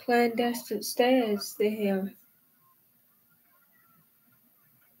clandestine stares there.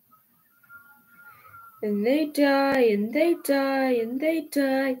 And they die, and they die, and they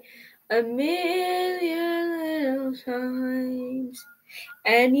die a million little times.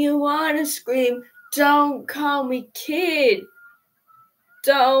 And you wanna scream, don't call me kid.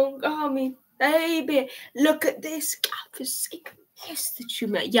 Don't call me baby. Look at this godforsaken mess that you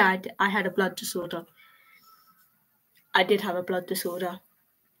made. Yeah, I had a blood disorder. I did have a blood disorder.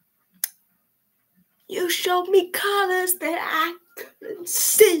 You showed me colors that I couldn't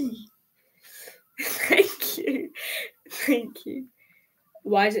see. Thank you. Thank you.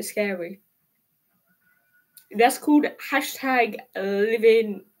 Why is it scary? That's called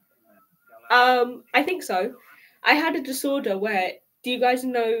 #living. I think so. I had a disorder where, do you guys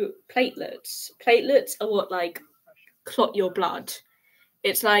know platelets? Platelets are what like clot your blood.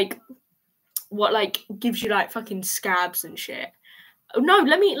 It's like what like gives you like fucking scabs and shit. No,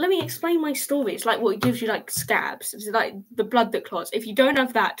 let me explain my story. It's like what gives you like scabs. It's like the blood that clots. If you don't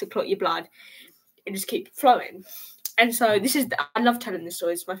have that to clot your blood, it just keeps flowing. And so I love telling this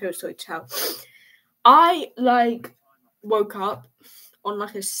story. It's my favorite story to tell. I like woke up on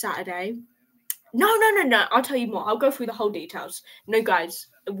like a Saturday. No. I'll tell you more. I'll go through the whole details. No, guys,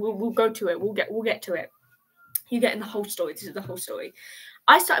 we'll go to it. We'll get to it. You get in the whole story. This is the whole story.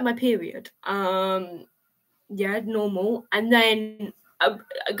 I started my period. Yeah, normal. And then,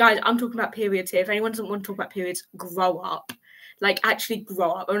 guys, I'm talking about periods here. If anyone doesn't want to talk about periods, grow up. Like, actually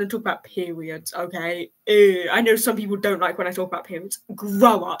grow up. I want to talk about periods, okay? I know some people don't like when I talk about periods.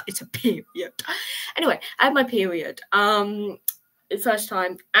 Grow up. It's a period. Anyway, I had my period. The first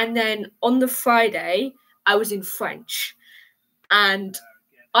time. And then on the Friday, I was in French. And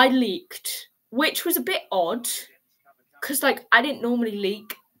I leaked, which was a bit odd. Because, like, I didn't normally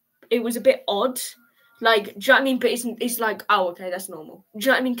leak. It was a bit odd. Like, do you know what I mean? But it's like, oh, okay, that's normal. Do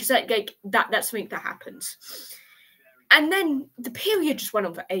you know what I mean? Because that's something that happens. And then the period just went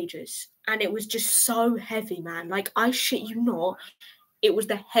on for ages. And it was just so heavy, man. Like, I shit you not. It was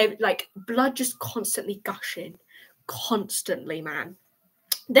the heavy, like, blood just constantly gushing. Constantly, man.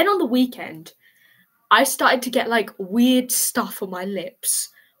 Then on the weekend, I started to get, like, weird stuff on my lips.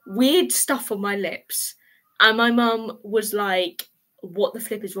 And my mum was like, what the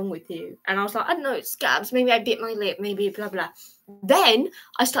flip is wrong with you? And I was like, I don't know, it's scabs. Maybe I bit my lip. Maybe blah, blah. Then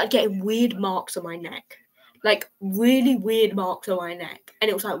I started getting weird marks on my neck. Like, really weird marks on my neck. And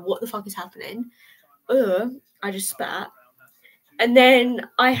it was like, what the fuck is happening? I just spat. And then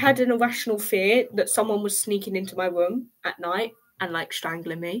I had an irrational fear that someone was sneaking into my room at night and, like,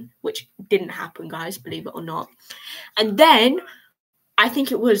 strangling me, which didn't happen, guys, believe it or not. And then I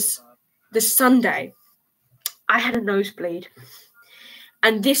think it was the Sunday, I had a nosebleed.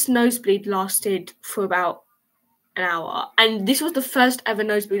 And this nosebleed lasted for about an hour. And this was the first ever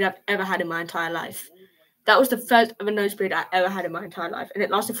nosebleed I've ever had in my entire life. That was the first ever nosebleed I ever had in my entire life. And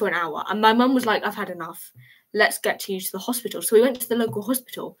it lasted for an hour. And my mum was like, I've had enough. Let's get you to the hospital. So we went to the local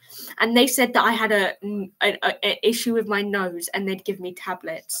hospital. And they said that I had an issue with my nose and they'd give me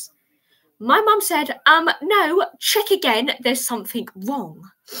tablets. My mum said, no, check again. There's something wrong.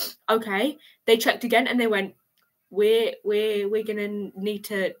 Okay. They checked again and they went, we're gonna need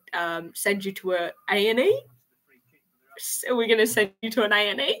to send you to a A&E. So we're gonna send you to an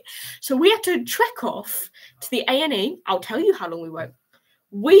A&E. So we had to trek off to the A&E. I'll tell you how long we went.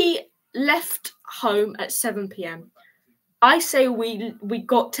 We left home at 7 p.m. I say we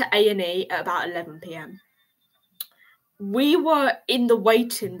got to A&E at about 11 p.m. We were in the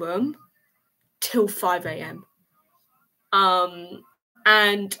waiting room till 5 a.m.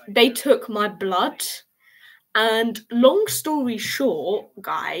 And they took my blood. And long story short,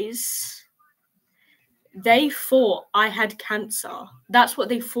 guys, they thought I had cancer. That's what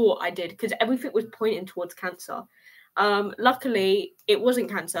they thought I did, because everything was pointing towards cancer. Luckily, it wasn't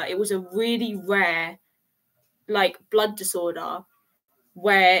cancer. It was a really rare, like, blood disorder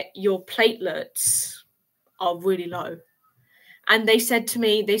where your platelets are really low. And they said to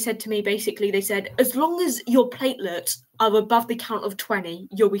me, basically, they said, as long as your platelets are above the count of 20,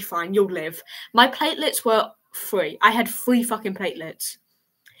 you'll be fine. You'll live. My platelets were 3. I had 3 fucking platelets.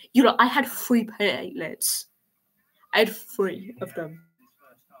 I had 3 platelets. I had 3 of them.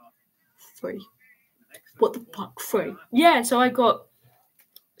 3. What the fuck? 3. Yeah, so I got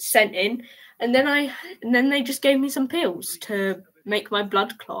sent in, and then they just gave me some pills to make my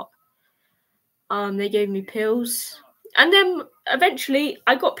blood clot. They gave me pills, and then eventually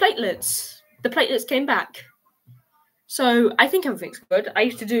I got platelets. The platelets came back. So I think everything's good. I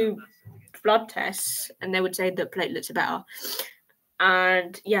used to do blood tests and they would say that platelets are better.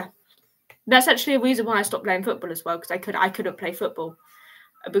 And yeah, that's actually a reason why I stopped playing football as well, because I couldn't play football.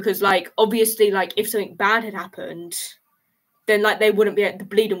 Because like obviously like if something bad had happened, then like they wouldn't be, the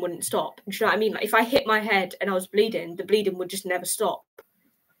bleeding wouldn't stop. Do you know what I mean? Like if I hit my head and I was bleeding, the bleeding would just never stop.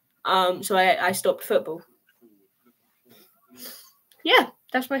 So I stopped football. Yeah,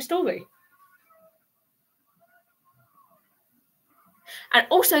 that's my story. And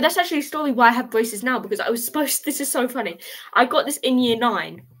also, that's actually a story why I have braces now, because I was supposed, this is so funny. I got this in year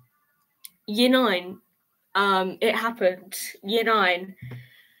 9. Year 9, it happened, year 9.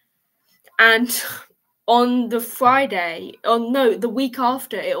 And on the Friday, the week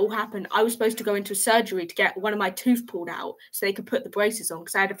after it all happened, I was supposed to go into surgery to get one of my tooth pulled out so they could put the braces on,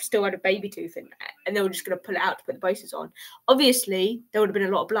 because I still had a baby tooth in there, and they were just going to pull it out to put the braces on. Obviously, there would have been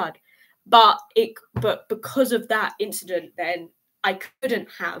a lot of blood, but because of that incident, then I couldn't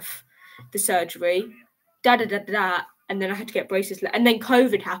have the surgery, and then I had to get braces, and then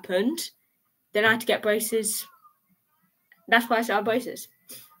COVID happened, then I had to get braces. That's why I started braces.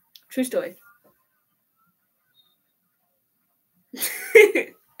 True story.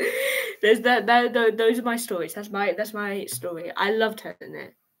 Those are my stories. That's my story. I love telling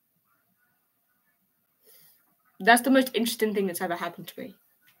it. That's the most interesting thing that's ever happened to me.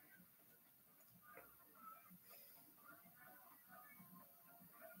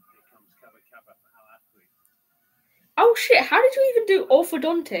 Oh shit, how did you even do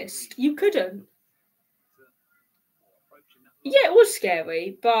orthodontist? You couldn't. Yeah, it was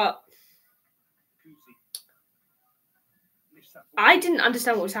scary, but I didn't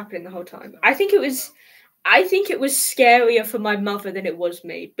understand what was happening the whole time. I think it was scarier for my mother than it was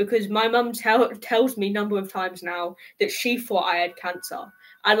me, because my mum tells me a number of times now that she thought I had cancer.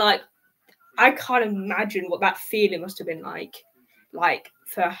 And like, I can't imagine what that feeling must have been like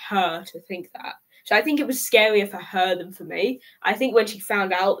for her to think that. So I think it was scarier for her than for me. I think when she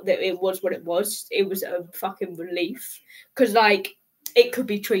found out that it was what it was a fucking relief, because like it could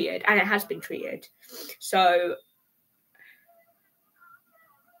be treated, and it has been treated. So,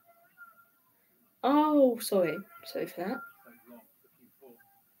 oh, sorry for that.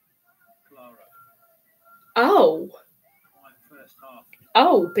 Oh,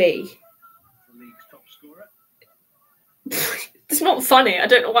 B. It's not funny. I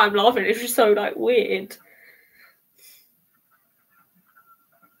don't know why I'm laughing. It's just so like weird.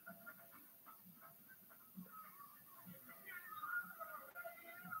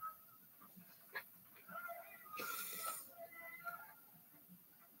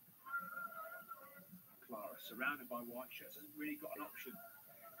 Clara, surrounded by white shirts, hasn't really got an option.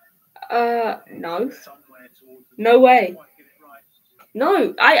 No. No way.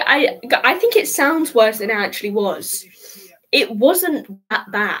 No, I think it sounds worse than it actually was. It wasn't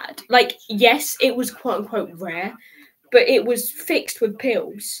that bad. Like, yes, it was quote unquote rare, but it was fixed with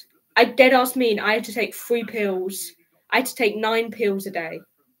pills. I dead ass mean I had to take 3 pills. I had to take 9 pills a day.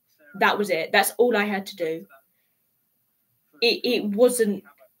 That was it. That's all I had to do. It wasn't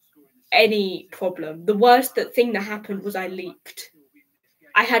any problem. The worst thing that happened was I leaked.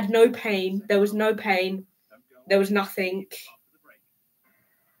 I had no pain. There was no pain. There was nothing.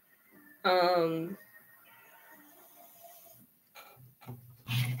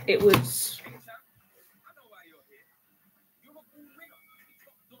 It was.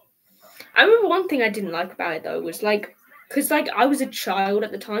 I remember one thing I didn't like about it though was like, because like I was a child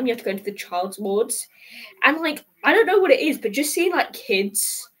at the time, you have to go into the child's wards, and like I don't know what it is, but just seeing like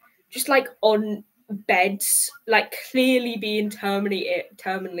kids just like on beds, like clearly being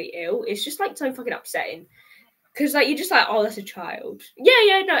terminally ill, it's just like so fucking upsetting. Because like you're just like, oh, that's a child.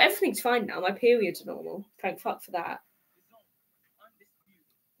 Yeah, no, everything's fine now. My periods are normal. Thank fuck for that.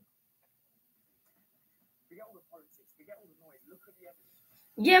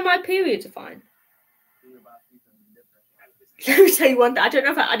 Yeah, my periods are fine. Let me tell you one thing. I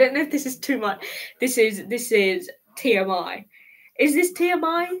don't know if this is too much. This is TMI. Is this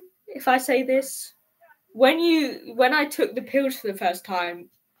TMI if I say this? When I took the pills for the first time,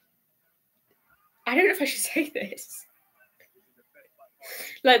 I don't know if I should say this.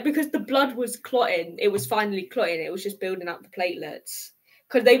 Like, because the blood was clotting, it was finally clotting. It was just building up the platelets,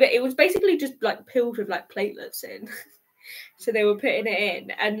 because it was basically just like pills with like platelets in. So they were putting it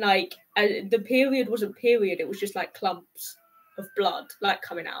in, and like the period wasn't period. It was just like clumps of blood like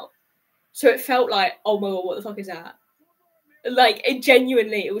coming out. So it felt like, oh my god, what the fuck is that? Like it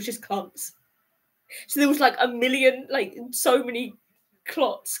genuinely, it was just clumps. So there was like a million, like so many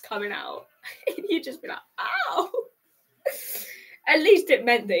clots coming out. And you'd just be like, ow. At least it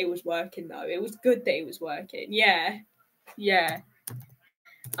meant that it was working, though. It was good that it was working. Yeah. Yeah.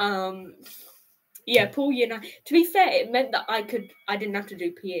 Yeah, Paul United. To be fair, it meant that I didn't have to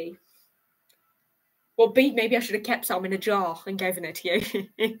do PE. Well, B, maybe I should have kept some in a jar and given it to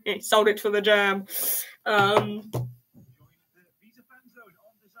you. Sold it for the jam.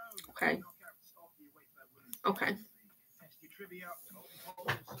 Okay. Okay.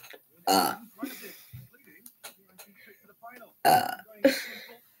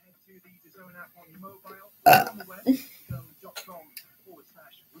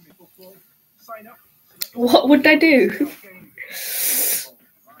 What would I do?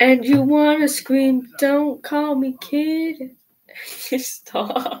 And you wanna scream, don't call me kid.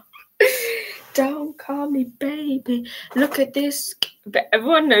 Stop. Don't call me baby. Look at this. But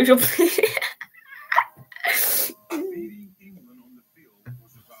everyone knows you're.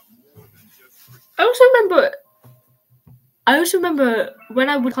 I also remember when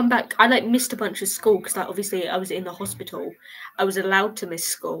I would come back, I missed a bunch of school because obviously I was in the hospital. I was allowed to miss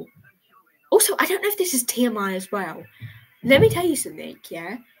school. Also, I don't know if this is TMI as well. Let me tell you something,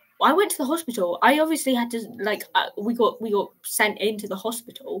 yeah? I went to the hospital. I obviously had to we got sent into the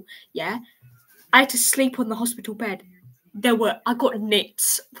hospital, yeah? I had to sleep on the hospital bed. I got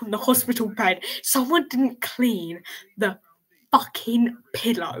nits from the hospital bed. Someone didn't clean the fucking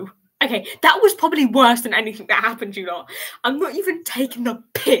pillow. Okay, that was probably worse than anything that happened, you lot. I'm not even taking the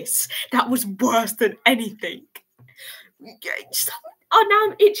piss. That was worse than anything. Oh,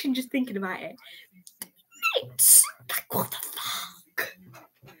 now I'm itching just thinking about it. Nits! Like, what the fuck?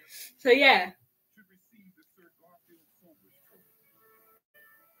 So, yeah.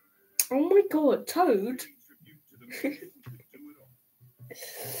 Oh my god, Toad.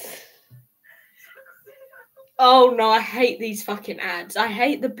 Oh no, I hate these fucking ads. I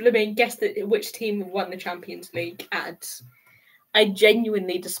hate the blooming guess which team won the Champions League ads. I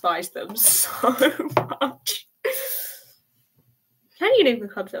genuinely despise them so much. Can you name the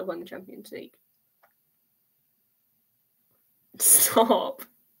clubs that have won the Champions League? Stop.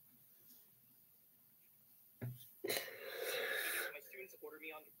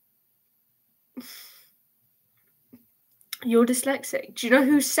 You're dyslexic. Do you know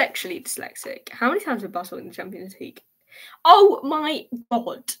who's sexually dyslexic? How many times have Barcelona won the Champions League? Oh my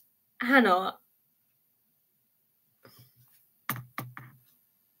god. Hannah.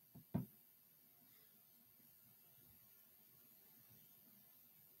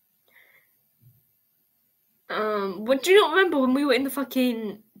 Do you not remember when we were in the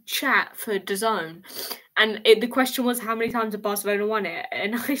fucking chat for DAZN and the question was how many times have Barcelona won it?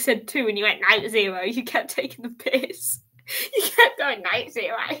 And I said 2 and you went 0. You kept taking the piss. You kept going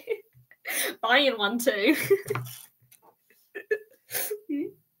 0. Bayern won 2.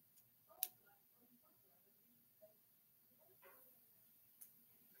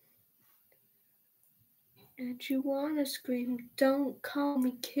 And you wanna scream, don't call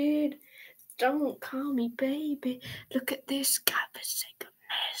me kid, don't call me baby. Look at this godforsaken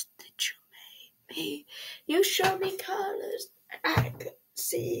mess that you made me. You show me colours I could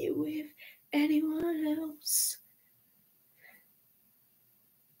see with anyone else.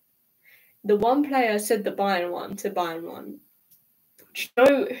 The one player said that Bayern won, to Bayern won. Do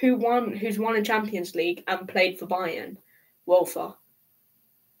you know who's won a Champions League and played for Bayern? Wolfer.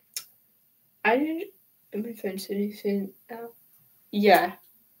 I didn't. My phone said anything. Yeah.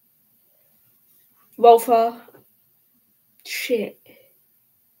 Wolfer. Shit.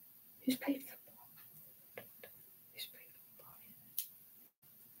 Who's played for Bayern?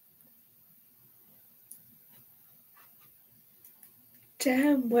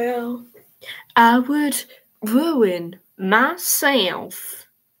 Damn well. I would ruin myself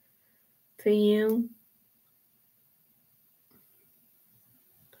for you.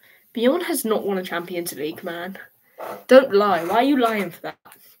 Bjorn has not won a Champions League, man. Don't lie. Why are you lying for that?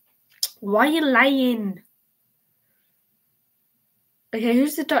 Why are you lying? Okay,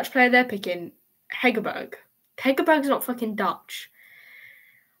 who's the Dutch player they're picking? Hegerberg. Hegerberg's not fucking Dutch.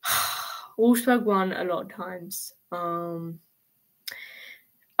 Wolfsburg won a lot of times.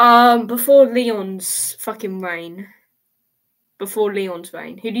 Before Leon's fucking reign. Before Leon's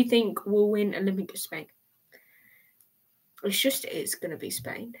reign. Who do you think will win Olympic of Spain? It's gonna be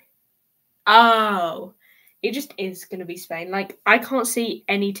Spain. Oh. It just is gonna be Spain. Like, I can't see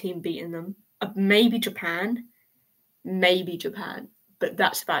any team beating them. Maybe Japan. But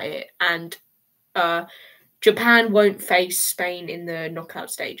that's about it. And Japan won't face Spain in the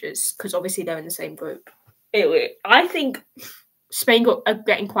knockout stages because obviously they're in the same group. I think Spain are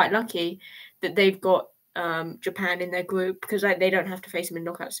getting quite lucky that they've got Japan in their group because they don't have to face them in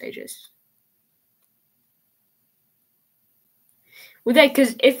knockout stages. Well,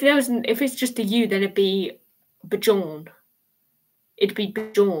 because if it's just a U, then it'd be Bjorn. It'd be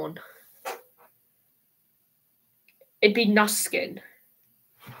Bjorn. It'd be Nuskin.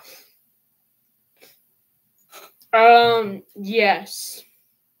 Yes.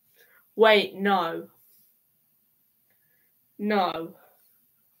 Wait, no. No.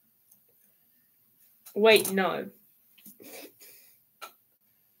 Wait, no.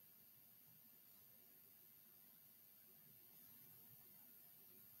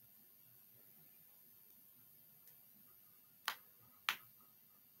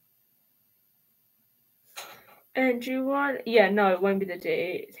 And you want? Yeah, no, it won't be the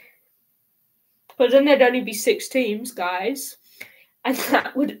D. But then there'd only be 6 teams, guys. And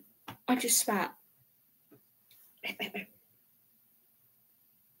that would... I just spat.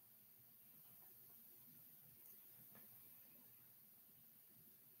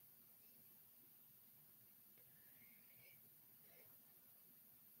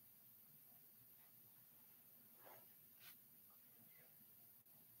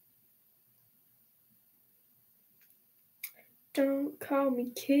 Don't call me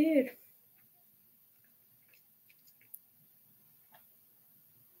kid.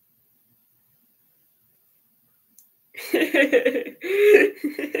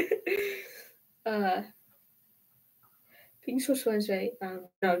 Fingers crossed Wednesday.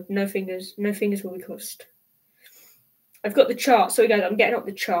 No fingers. No fingers will be crossed. I've got the chart. Sorry guys, I'm getting up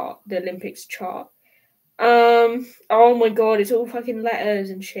the chart, the Olympics chart. Oh my god, it's all fucking letters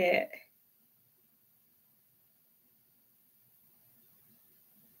and shit.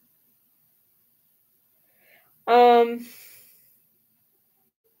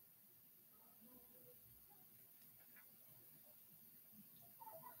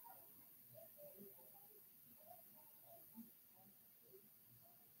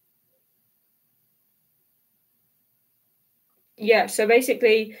 Yeah, so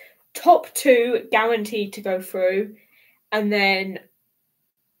basically top 2 guaranteed to go through, and then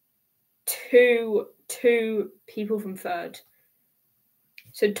two people from third.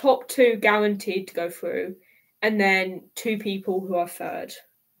 So top 2 guaranteed to go through, and then 2 people who are third.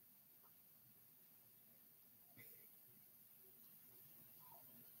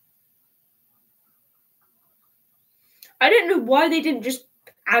 I don't know why they didn't just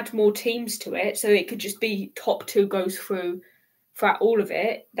add more teams to it, so it could just be top 2 goes through throughout all of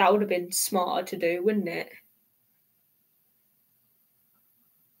it. That would have been smarter to do, wouldn't it?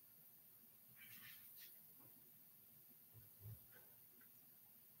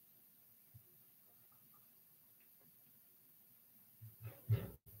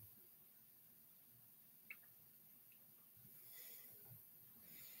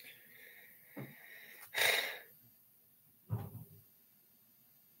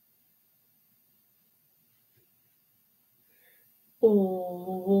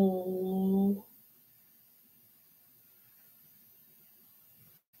 Oh.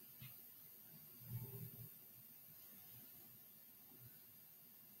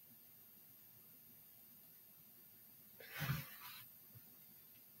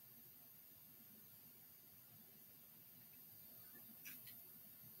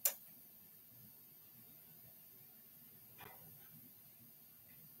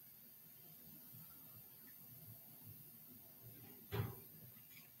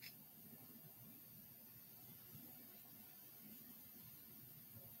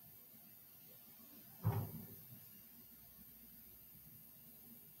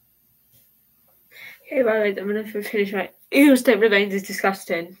 Hey, right, I'm going to finish my... Ew, statement of aims is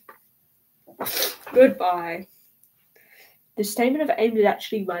disgusting. Goodbye. The statement of aims is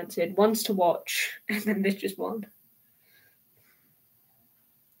actually ranted. One's to watch, and then there's just one.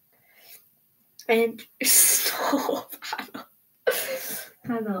 And stop, Hannah.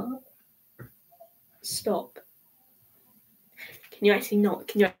 Hannah. Stop. Can you actually not?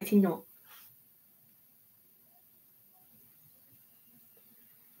 Can you actually not?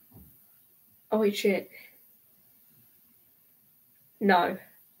 Oh, wait, shit. No.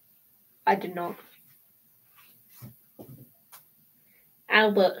 I did not.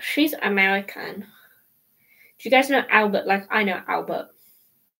 Albert. She's American. Do you guys know Albert? Like, I know Albert.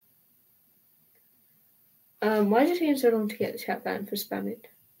 Why is it taking so long to get the chat banned for spamming?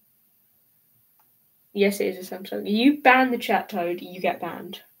 Yes, it is a Samsung. You ban the chat, Toad, you get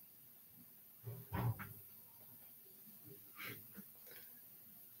banned.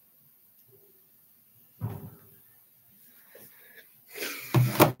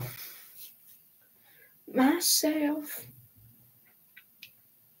 Myself.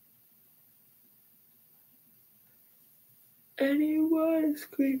 Anyone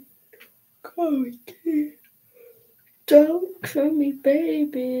scream, go kid. Don't call me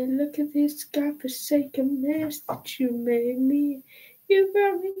baby, look at this godforsaken mess that you made me. You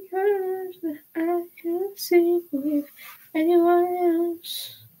brought me colors that I can't see with anyone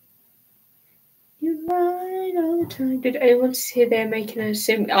else. You lied all the time. Did anyone hear they're making a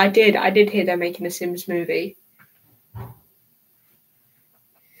Sims? I did hear they're making a Sims movie.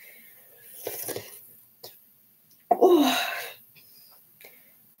 Oh.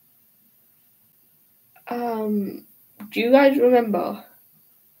 Do you guys remember?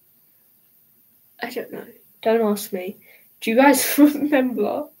 I don't know. Don't ask me. Do you guys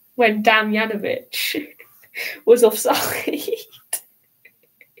remember when Damjanovic was offside?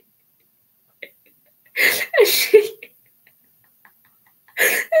 she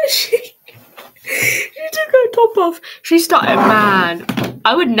took her top off. She started, man.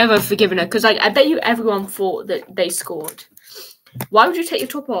 I would never have forgiven her because I bet you everyone thought that they scored. Why would you take your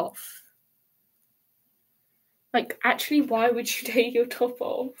top off? Like, actually, why would you take your top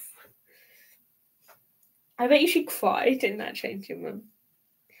off? I bet you she cried in that changing room.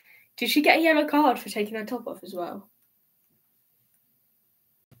 Did she get a yellow card for taking her top off as well?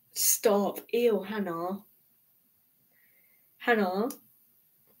 Stop. Ew, Hannah. Hannah,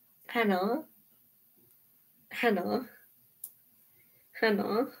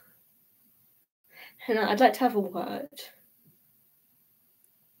 I'd like to have a word.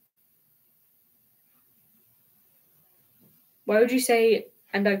 Why would you say,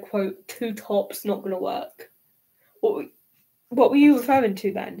 and I quote, 2 tops not going to work? What were you referring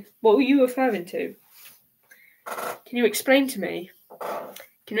to then? What were you referring to? Can you explain to me?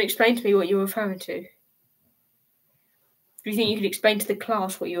 Can you explain to me what you were referring to? Do you think you could explain to the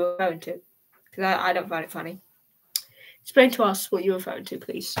class what you were referring to? Because I don't find it funny. Explain to us what you were referring to,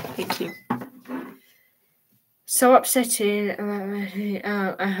 please. Thank you. So upsetting.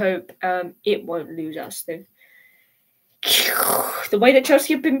 I hope it won't lose us, though. The way that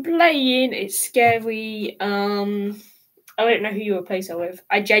Chelsea have been playing, it's scary. I don't know who you replace her with.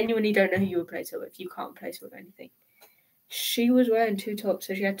 I genuinely don't know who you replace her with. You can't replace her with anything. She was wearing 2 tops,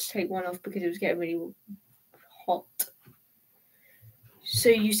 so she had to take one off because it was getting really hot. So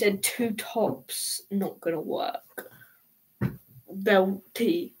you said 2 tops not gonna work.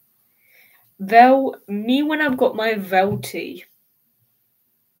 Wälti. Me when I've got my Wälti.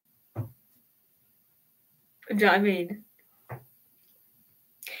 Do you know what I mean?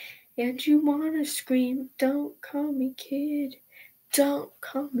 And you wanna scream, don't call me kid. Don't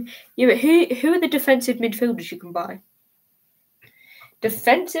call me. Yeah, but who are the defensive midfielders you can buy?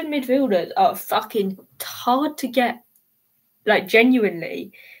 Defensive midfielders are fucking hard to get. Like,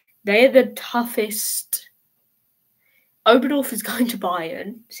 genuinely, they're the toughest. Oberdorf is going to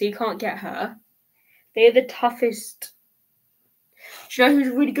Bayern, so you can't get her. They're the toughest. Do you know who's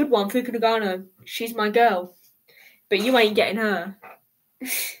a really good one? Fuku Nagano. She's my girl. But you ain't getting her.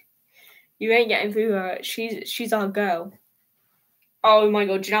 You ain't getting through her. She's our girl. Oh my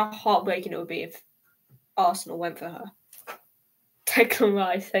god, do you know how heartbreaking it would be if Arsenal went for her? Declan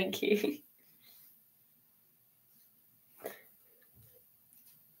Rice, thank you.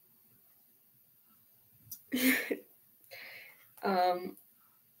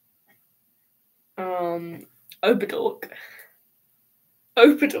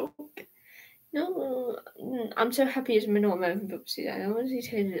 Oberdorf. No, I'm so happy it's not American football season. I want to see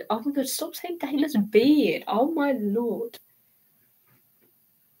Taylor. Oh my god, stop saying Taylor's beard. Oh my lord.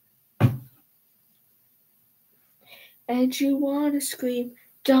 And you want to scream,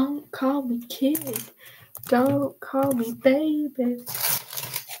 don't call me kid. Don't call me baby.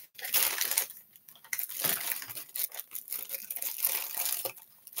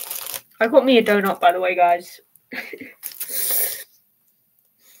 I got me a donut, by the way, guys.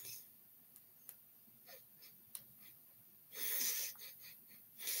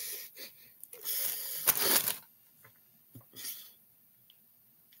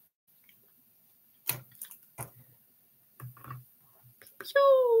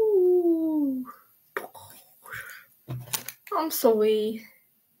 I'm sorry.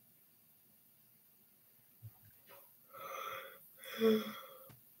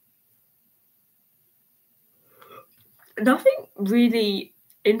 Nothing really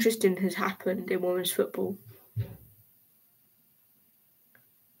interesting has happened in women's football.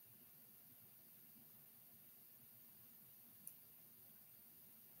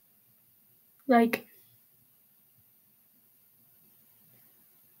 Like,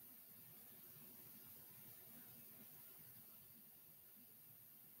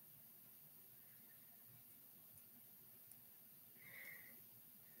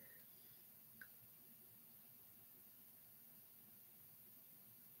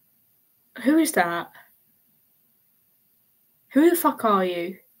 who is that? Who the fuck are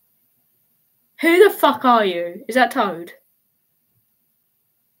you? Who the fuck are you? Is that Toad?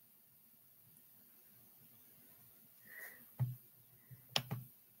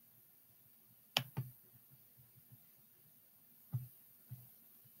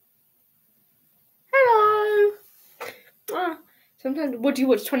 Hello. Sometimes, what do you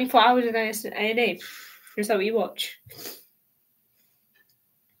watch 24 hours a day at A&E? Is that what you watch?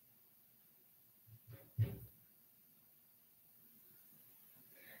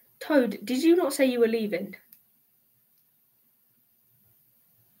 Toad, did you not say you were leaving?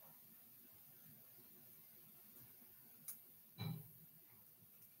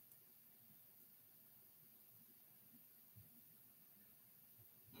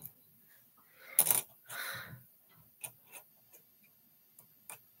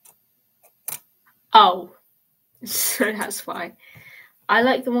 Oh, so that's why. I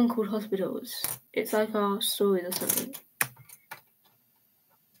like the one called Hospitals. It's like our stories or something.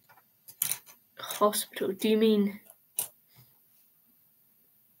 Hospital. Do you mean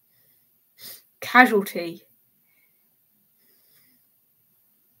Casualty?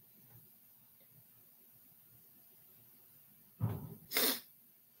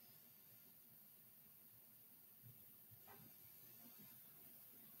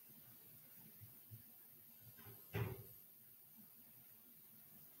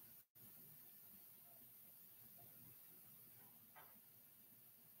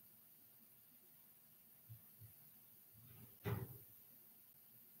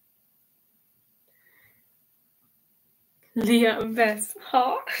 Lia and Beth.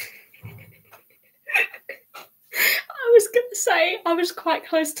 Huh? I was gonna say I was quite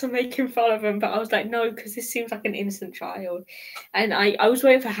close to making fun of him, but I was like, no, because this seems like an innocent child. And I was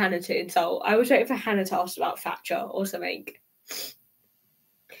waiting for Hannah to insult. I was waiting for Hannah to ask about Thatcher or something.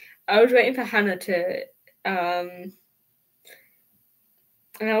 I was waiting for Hannah to and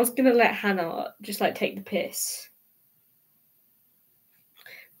I was gonna let Hannah just like take the piss.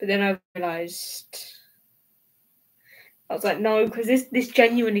 But then I realised I was like, no, because this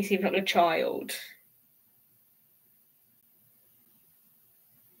genuinely seems like a child.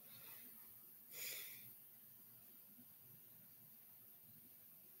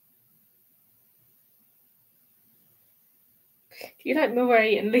 Do you like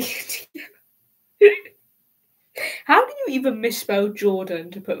Murray and Lee? How do you even misspell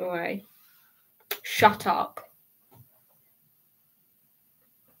Jordan to put Murray? Shut up.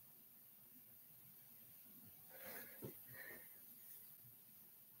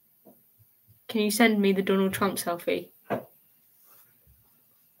 Can you send me the Donald Trump selfie?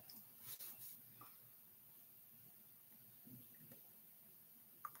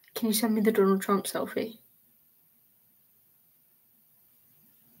 Can you send me the Donald Trump selfie?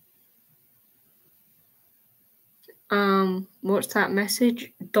 What's that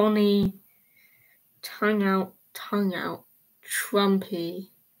message? Donny, tongue out, Trumpy,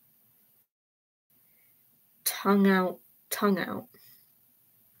 tongue out.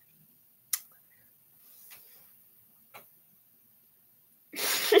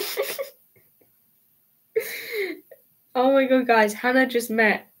 Oh my god, guys, Hannah just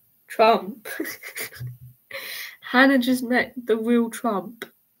met Trump. Hannah just met the real Trump.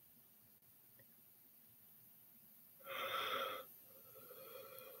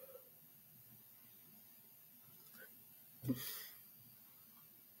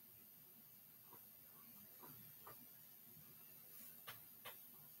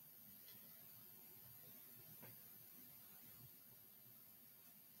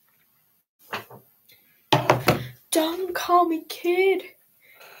 Don't call me kid.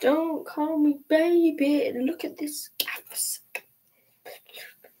 Don't call me baby. Look at this gaps.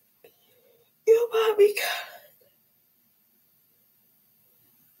 You might be.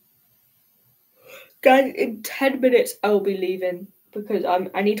 Guys, in 10 minutes I'll be leaving because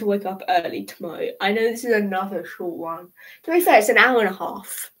I need to wake up early tomorrow. I know this is another short one. To be fair, it's an hour and a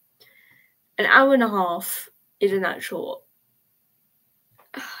half. An hour and a half isn't that short.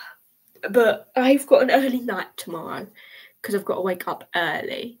 But I've got an early night tomorrow because I've got to wake up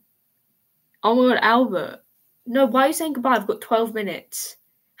early. Oh my god, Albert. No, why are you saying goodbye? I've got 12 minutes.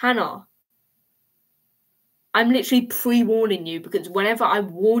 Hannah. I'm literally pre-warning you because whenever I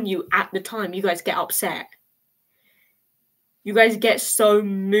warn you at the time, you guys get upset. You guys get so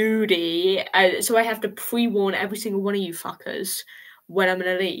moody, so I have to pre-warn every single one of you fuckers when I'm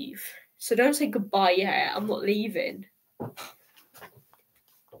gonna leave. So don't say goodbye yet. I'm not leaving.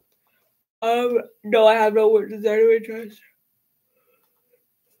 No, I have no words to say to interest.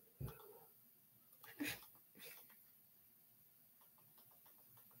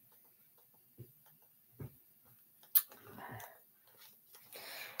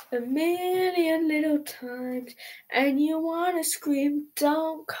 a million little times, and you wanna scream,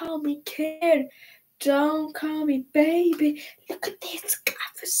 don't call me kid, don't call me baby. Look at this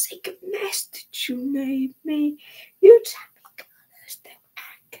godforsaken mess that you made me. You tell me colors that I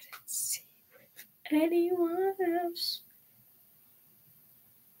couldn't see with anyone else.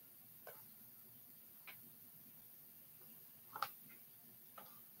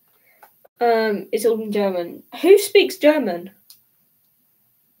 It's all in German. Who speaks German?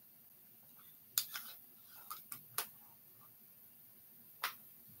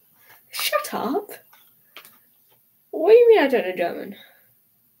 Shut up. What do you mean I don't know German?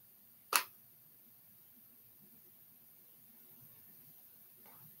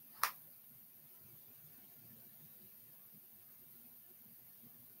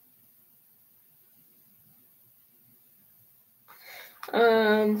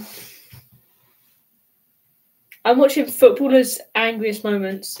 I'm watching footballers' angriest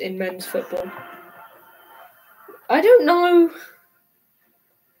moments in men's football. I don't know.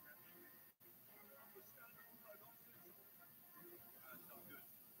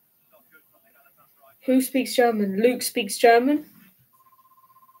 Who speaks German? Luke speaks German.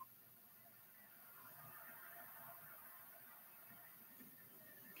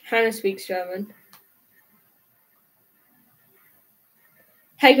 Hannah speaks German.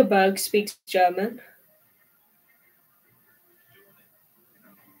 Hegerberg speaks German.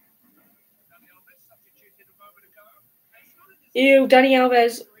 Ew, Dani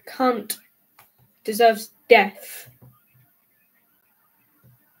Alves cunt deserves death.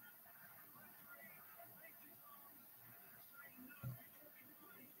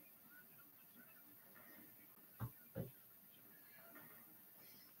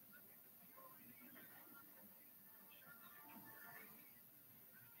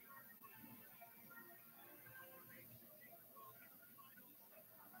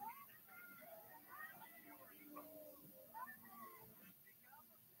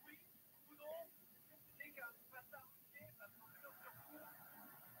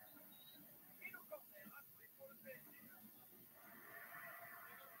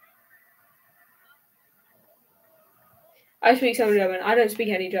 I speak some German. I don't speak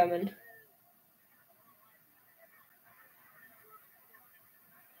any German.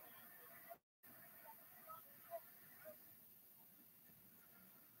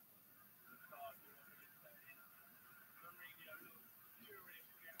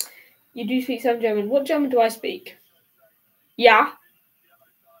 You do speak some German. What German do I speak? Yeah.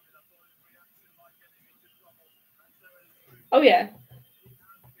 Oh, yeah.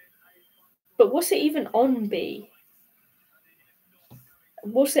 But what's it even on, B?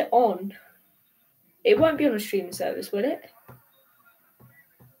 What's it on? It won't be on a streaming service, will it?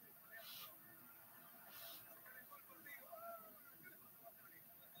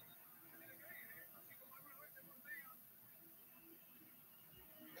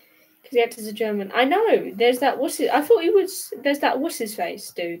 Because the actor's a German. I know. There's that. I thought he was. There's that. What's his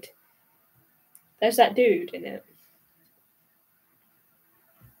face, dude? There's that dude in it.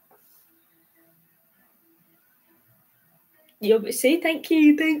 See, thank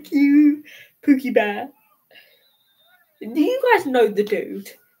you, Pookie Bear. Do you guys know the dude?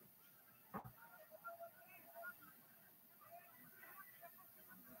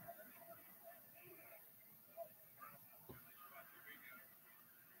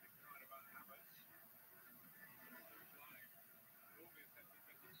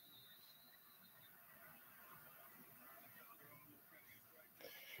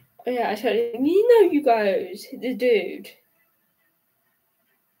 Oh yeah, I totally. You know, you guys, the dude.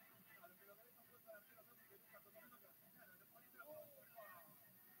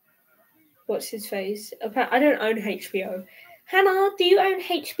 What's his face? I don't own HBO. Hannah, do you own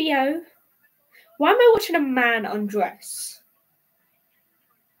HBO? Why am I watching a man undress?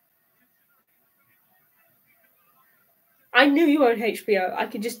 I knew you own HBO. I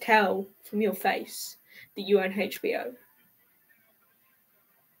could just tell from your face that you own HBO.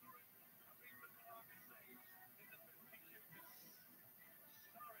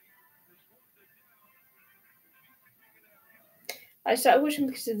 I started watching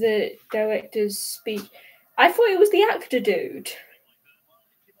because of the director's speech. I thought it was the actor dude.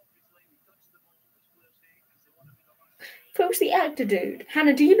 I thought it was the actor dude.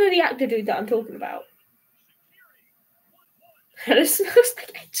 Hannah, do you know the actor dude that I'm talking about? Hannah smells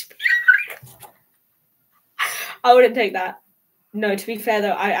like HBO. I wouldn't take that. No, to be fair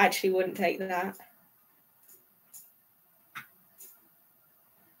though, I actually wouldn't take that.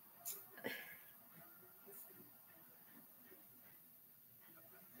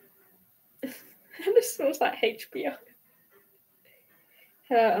 Hannah smells like HBO.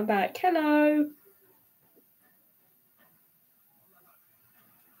 Hello, I'm back. Hello.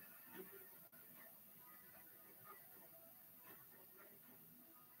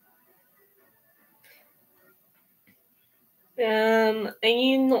 Are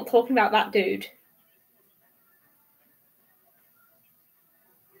you not talking about that dude?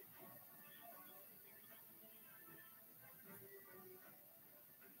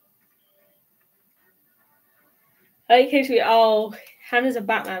 Okay, sweet. Oh, Hannah's a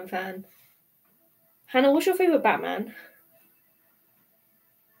Batman fan. Hannah, what's your favorite Batman?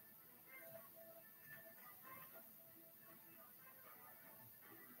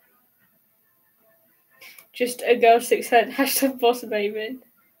 Just a girl 6 head. Hashtag boss baby.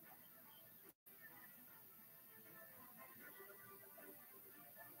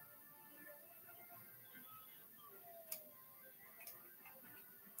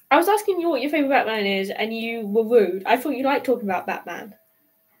 I was asking you what your favorite Batman is, and you were rude. I thought you liked talking about Batman.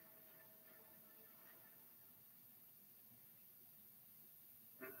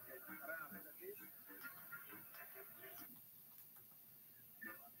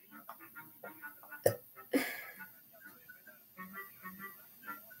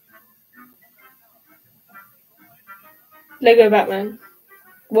 Lego Batman.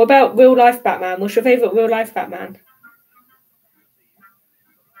 What about real life Batman? What's your favorite real life Batman?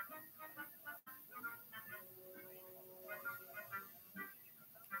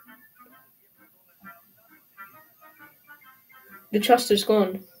 The trust is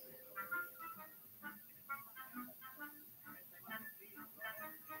gone.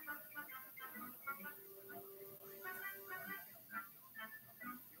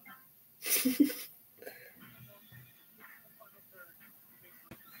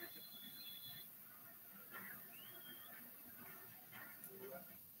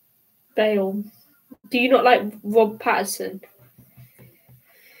 Bale. Do you not like Rob Patterson?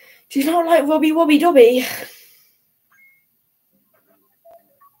 Do you not like Robbie Wobby Dobby?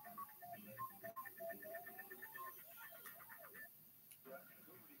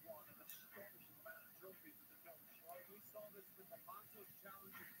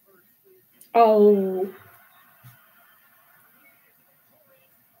 Oh.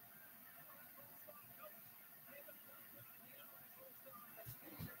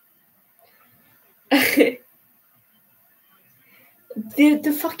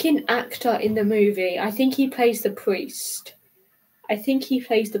 The fucking actor in the movie, I think he plays the priest. That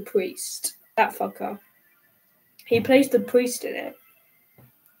fucker. He plays the priest in it.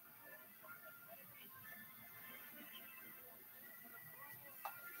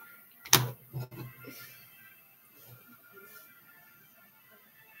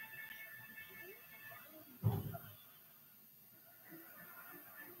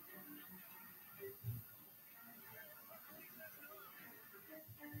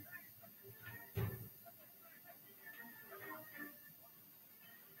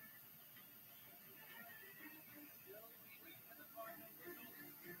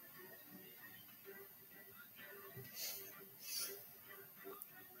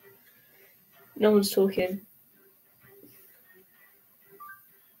 No one's talking.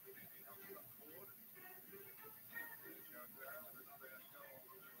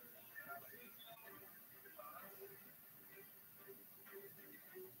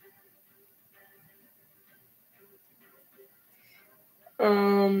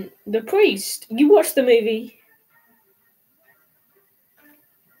 The priest. You watched the movie?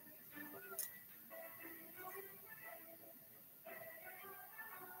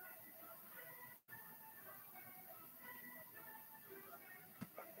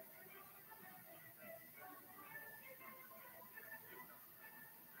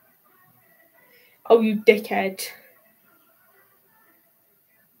 Oh, you dickhead.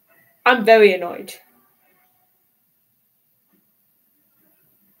 I'm very annoyed.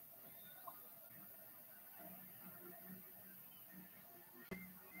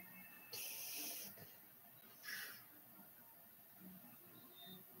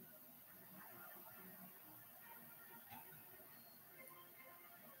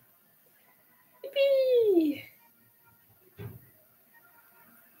 Yippee!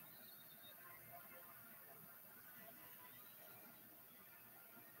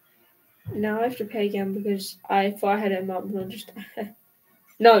 Now I have to pay again because I thought I had a month and just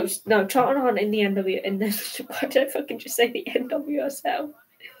No, Charlton aren't in the NW and then why did I fucking just say the NWSL?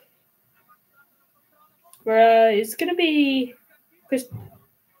 Bruh, it's gonna be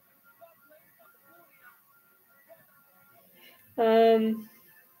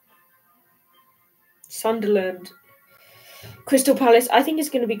Sunderland. Crystal Palace. I think it's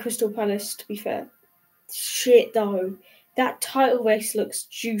gonna be Crystal Palace, to be fair. Shit though. That title race looks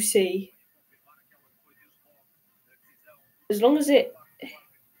juicy. As long as it...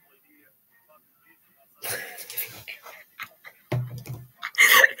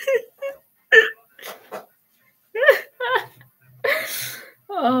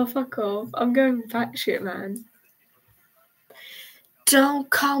 Oh, fuck off. I'm going batshit, man. Don't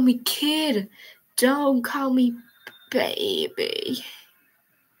call me kid. Don't call me baby.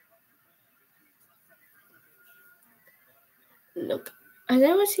 Look, I've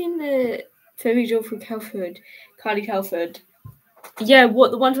never seen the Fairy Joe from Telford, Carly Telford. Yeah,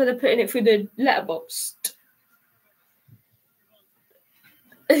 what, the ones where they're putting it through the letterbox?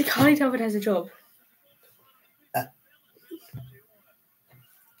 Carly Telford has a job.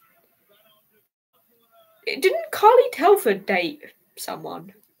 Didn't Carly Telford date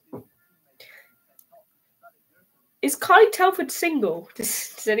someone? Is Carly Telford single?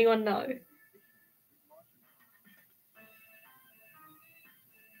 Does anyone know?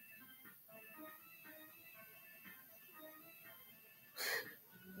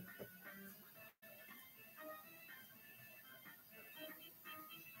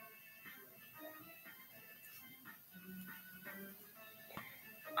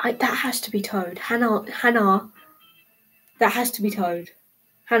 That has to be Toad. Hannah, that has to be Toad.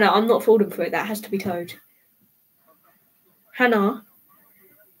 Hannah, I'm not falling for it. That has to be Toad. Hannah.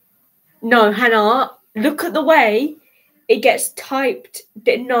 No, Hannah, look at the way it gets typed.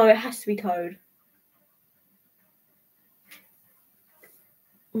 No, it has to be Toad.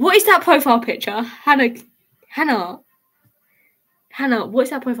 What is that profile picture? Hannah, what is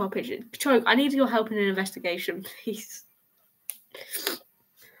that profile picture? Choke, I need your help in an investigation, please.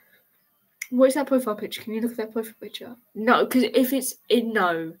 What is that profile picture? Can you look at that profile picture? No, because if it's in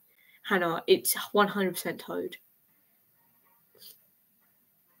no, Hannah, it's 100% Toad.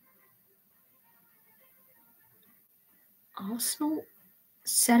 Arsenal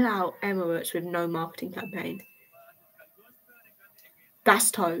sell out Emirates with no marketing campaign.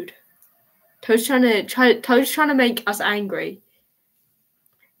 That's Toad. Toad's trying to make us angry.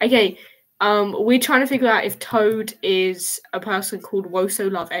 Okay, we're trying to figure out if Toad is a person called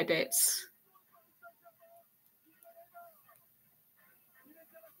Woso Love Edits.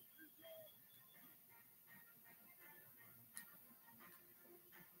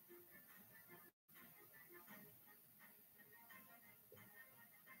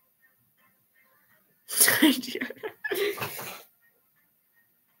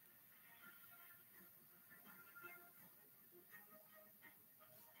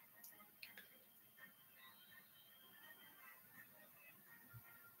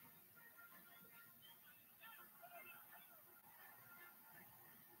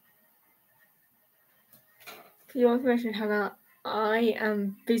 For your information, Hannah, I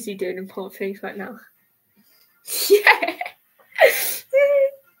am busy doing important things right now. Yeah.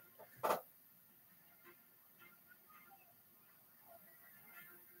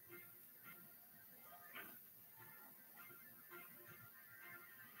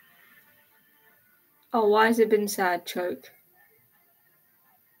 Oh, why has it been sad, Choke?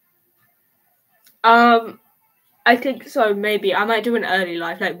 I think so, maybe. I might do an early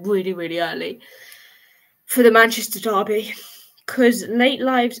live, like really, really early, for the Manchester derby. Because late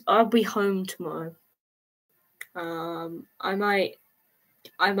lives, I'll be home tomorrow. I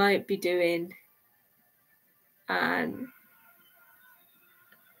might be doing an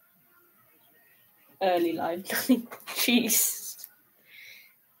early live. Jeez.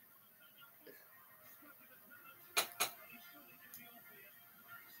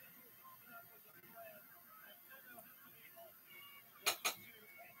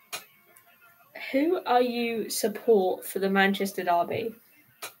 Who are you support for the Manchester derby?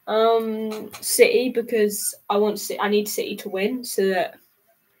 City, because I need City to win so that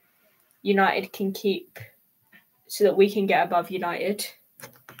United can so that we can get above United.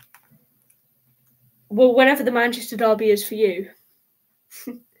 Well, whenever the Manchester derby is for you.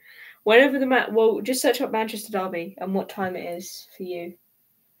 Just search up Manchester derby and what time it is for you.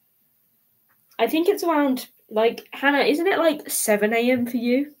 I think it's around, like, Hannah, isn't it like 7 a.m. for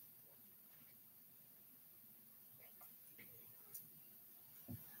you?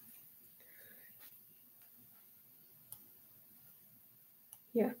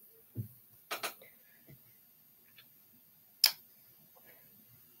 Yeah.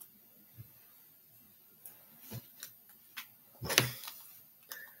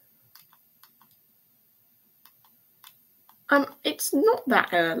 It's not that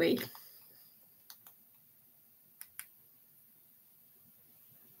early.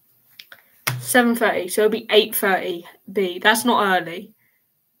 7:30, so it'll be 8:30. B. That's not early.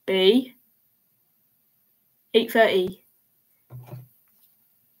 B. 8:30.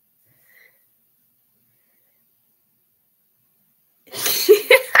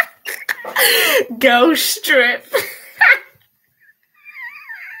 Girl strip.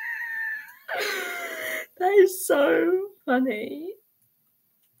 That is so funny.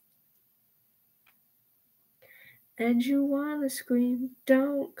 And you wanna scream,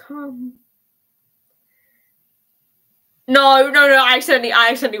 don't come. No, I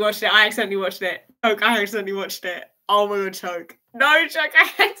accidentally watched it. I accidentally watched it. Oh my god, Choke. No, Choke,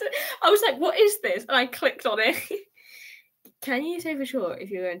 I was like, what is this? And I clicked on it. Can you say for sure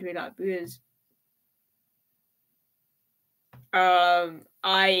if you're going to be live? Because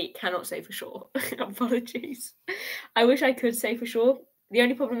I cannot say for sure. Apologies. I wish I could say for sure. The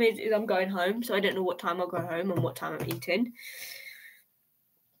only problem is I'm going home, so I don't know what time I'll go home and what time I'm eating.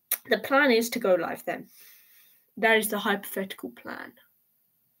 The plan is to go live then. That is the hypothetical plan.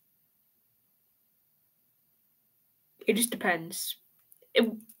 It just depends.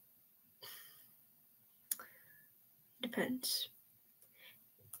 It depends.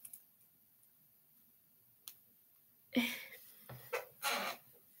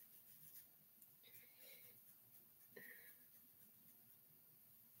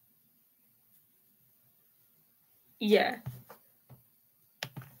 Yeah.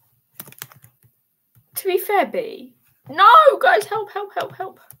 To be fair, B. No, guys, help.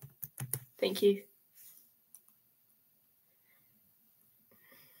 Thank you.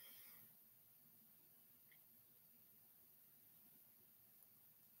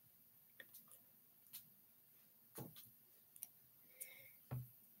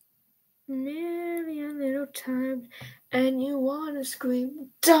 Million little times, and you wanna scream,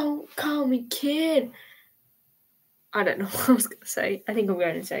 don't call me kid. I don't know what I was gonna say. I think I'm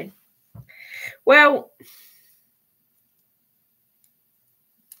going insane. Well,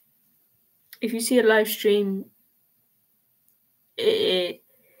 if you see a live stream,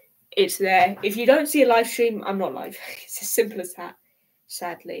 it's there. If you don't see a live stream, I'm not live. It's as simple as that,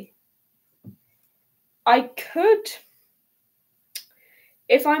 sadly. I could,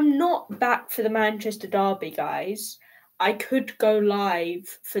 if I'm not back for the Manchester Derby, guys, I could go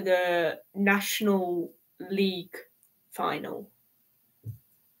live for the National League final.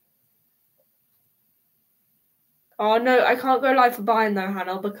 Oh no, I can't go live for Bayern though,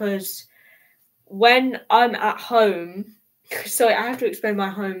 Hannah, because when I'm at home, so I have to explain my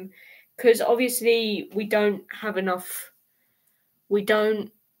home, because obviously we don't have enough. I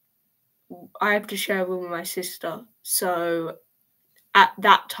have to share a room with my sister, so at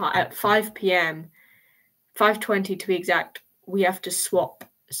that time, at 5 p.m, 5:20 to be exact, we have to swap,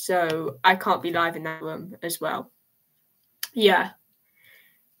 so I can't be live in that room as well. Yeah,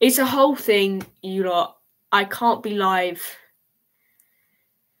 it's a whole thing, you lot. I can't be live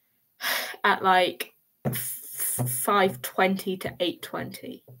at like 5:20 to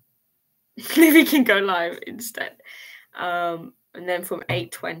 8:20. We can go live instead. And then from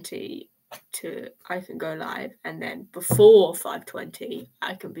 8:20 to I can go live, and then before 5:20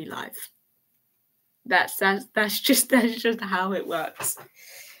 I can be live. That's just how it works.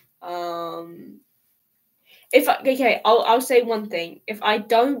 I'll say one thing. If I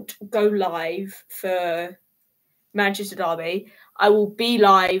don't go live for Manchester Derby, I will be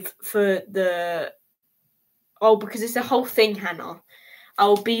live for the because it's a whole thing, Hannah. I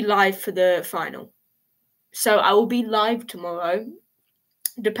will be live for the final. So I will be live tomorrow,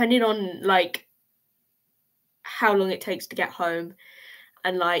 depending on like how long it takes to get home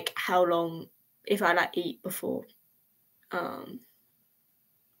and like how long if I like eat before.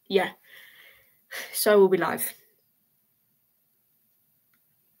 Yeah. So we'll be live.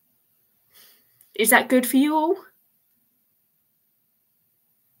 Is that good for you all?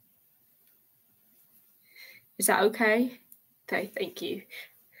 Is that okay? Okay, thank you.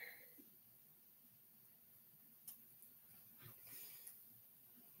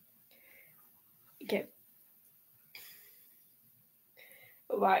 Okay.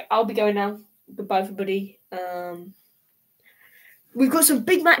 Alright, I'll be going now. Goodbye, everybody. We've got some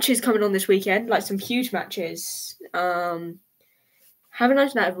big matches coming on this weekend, like some huge matches. Have a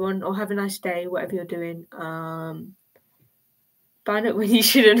nice night, everyone, or have a nice day, whatever you're doing. Find out when you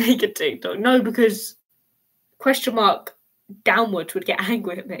shouldn't make a TikTok. No, because question mark downwards would get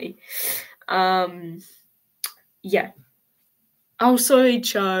angry at me. Yeah. Oh, sorry,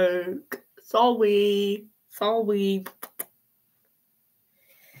 Choke. Sorry.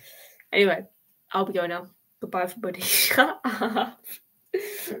 Anyway, I'll be going now. Goodbye, everybody. Shut up.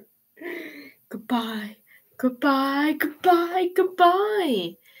 Goodbye.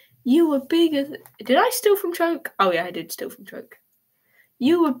 You were bigger. Did I steal from Choke? Oh, yeah, I did steal from Choke.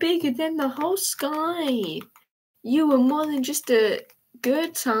 You were bigger than the whole sky. You were more than just a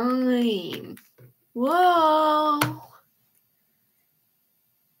good time. Whoa.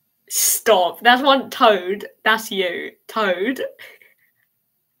 Stop. That's one Toad. That's you. Toad.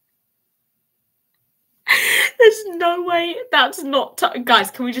 There's no way that's not Toad.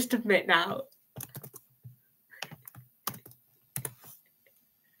 Guys, can we just admit now?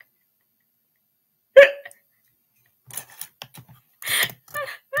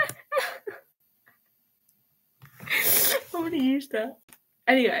 I'm gonna use that.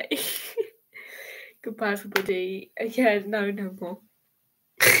 Anyway. Goodbye, everybody. Yeah, no more.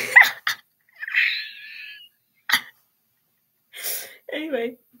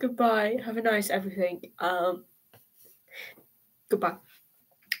 Anyway, goodbye. Have a nice everything. Goodbye.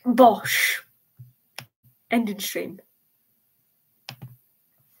 Bosh. Ending stream.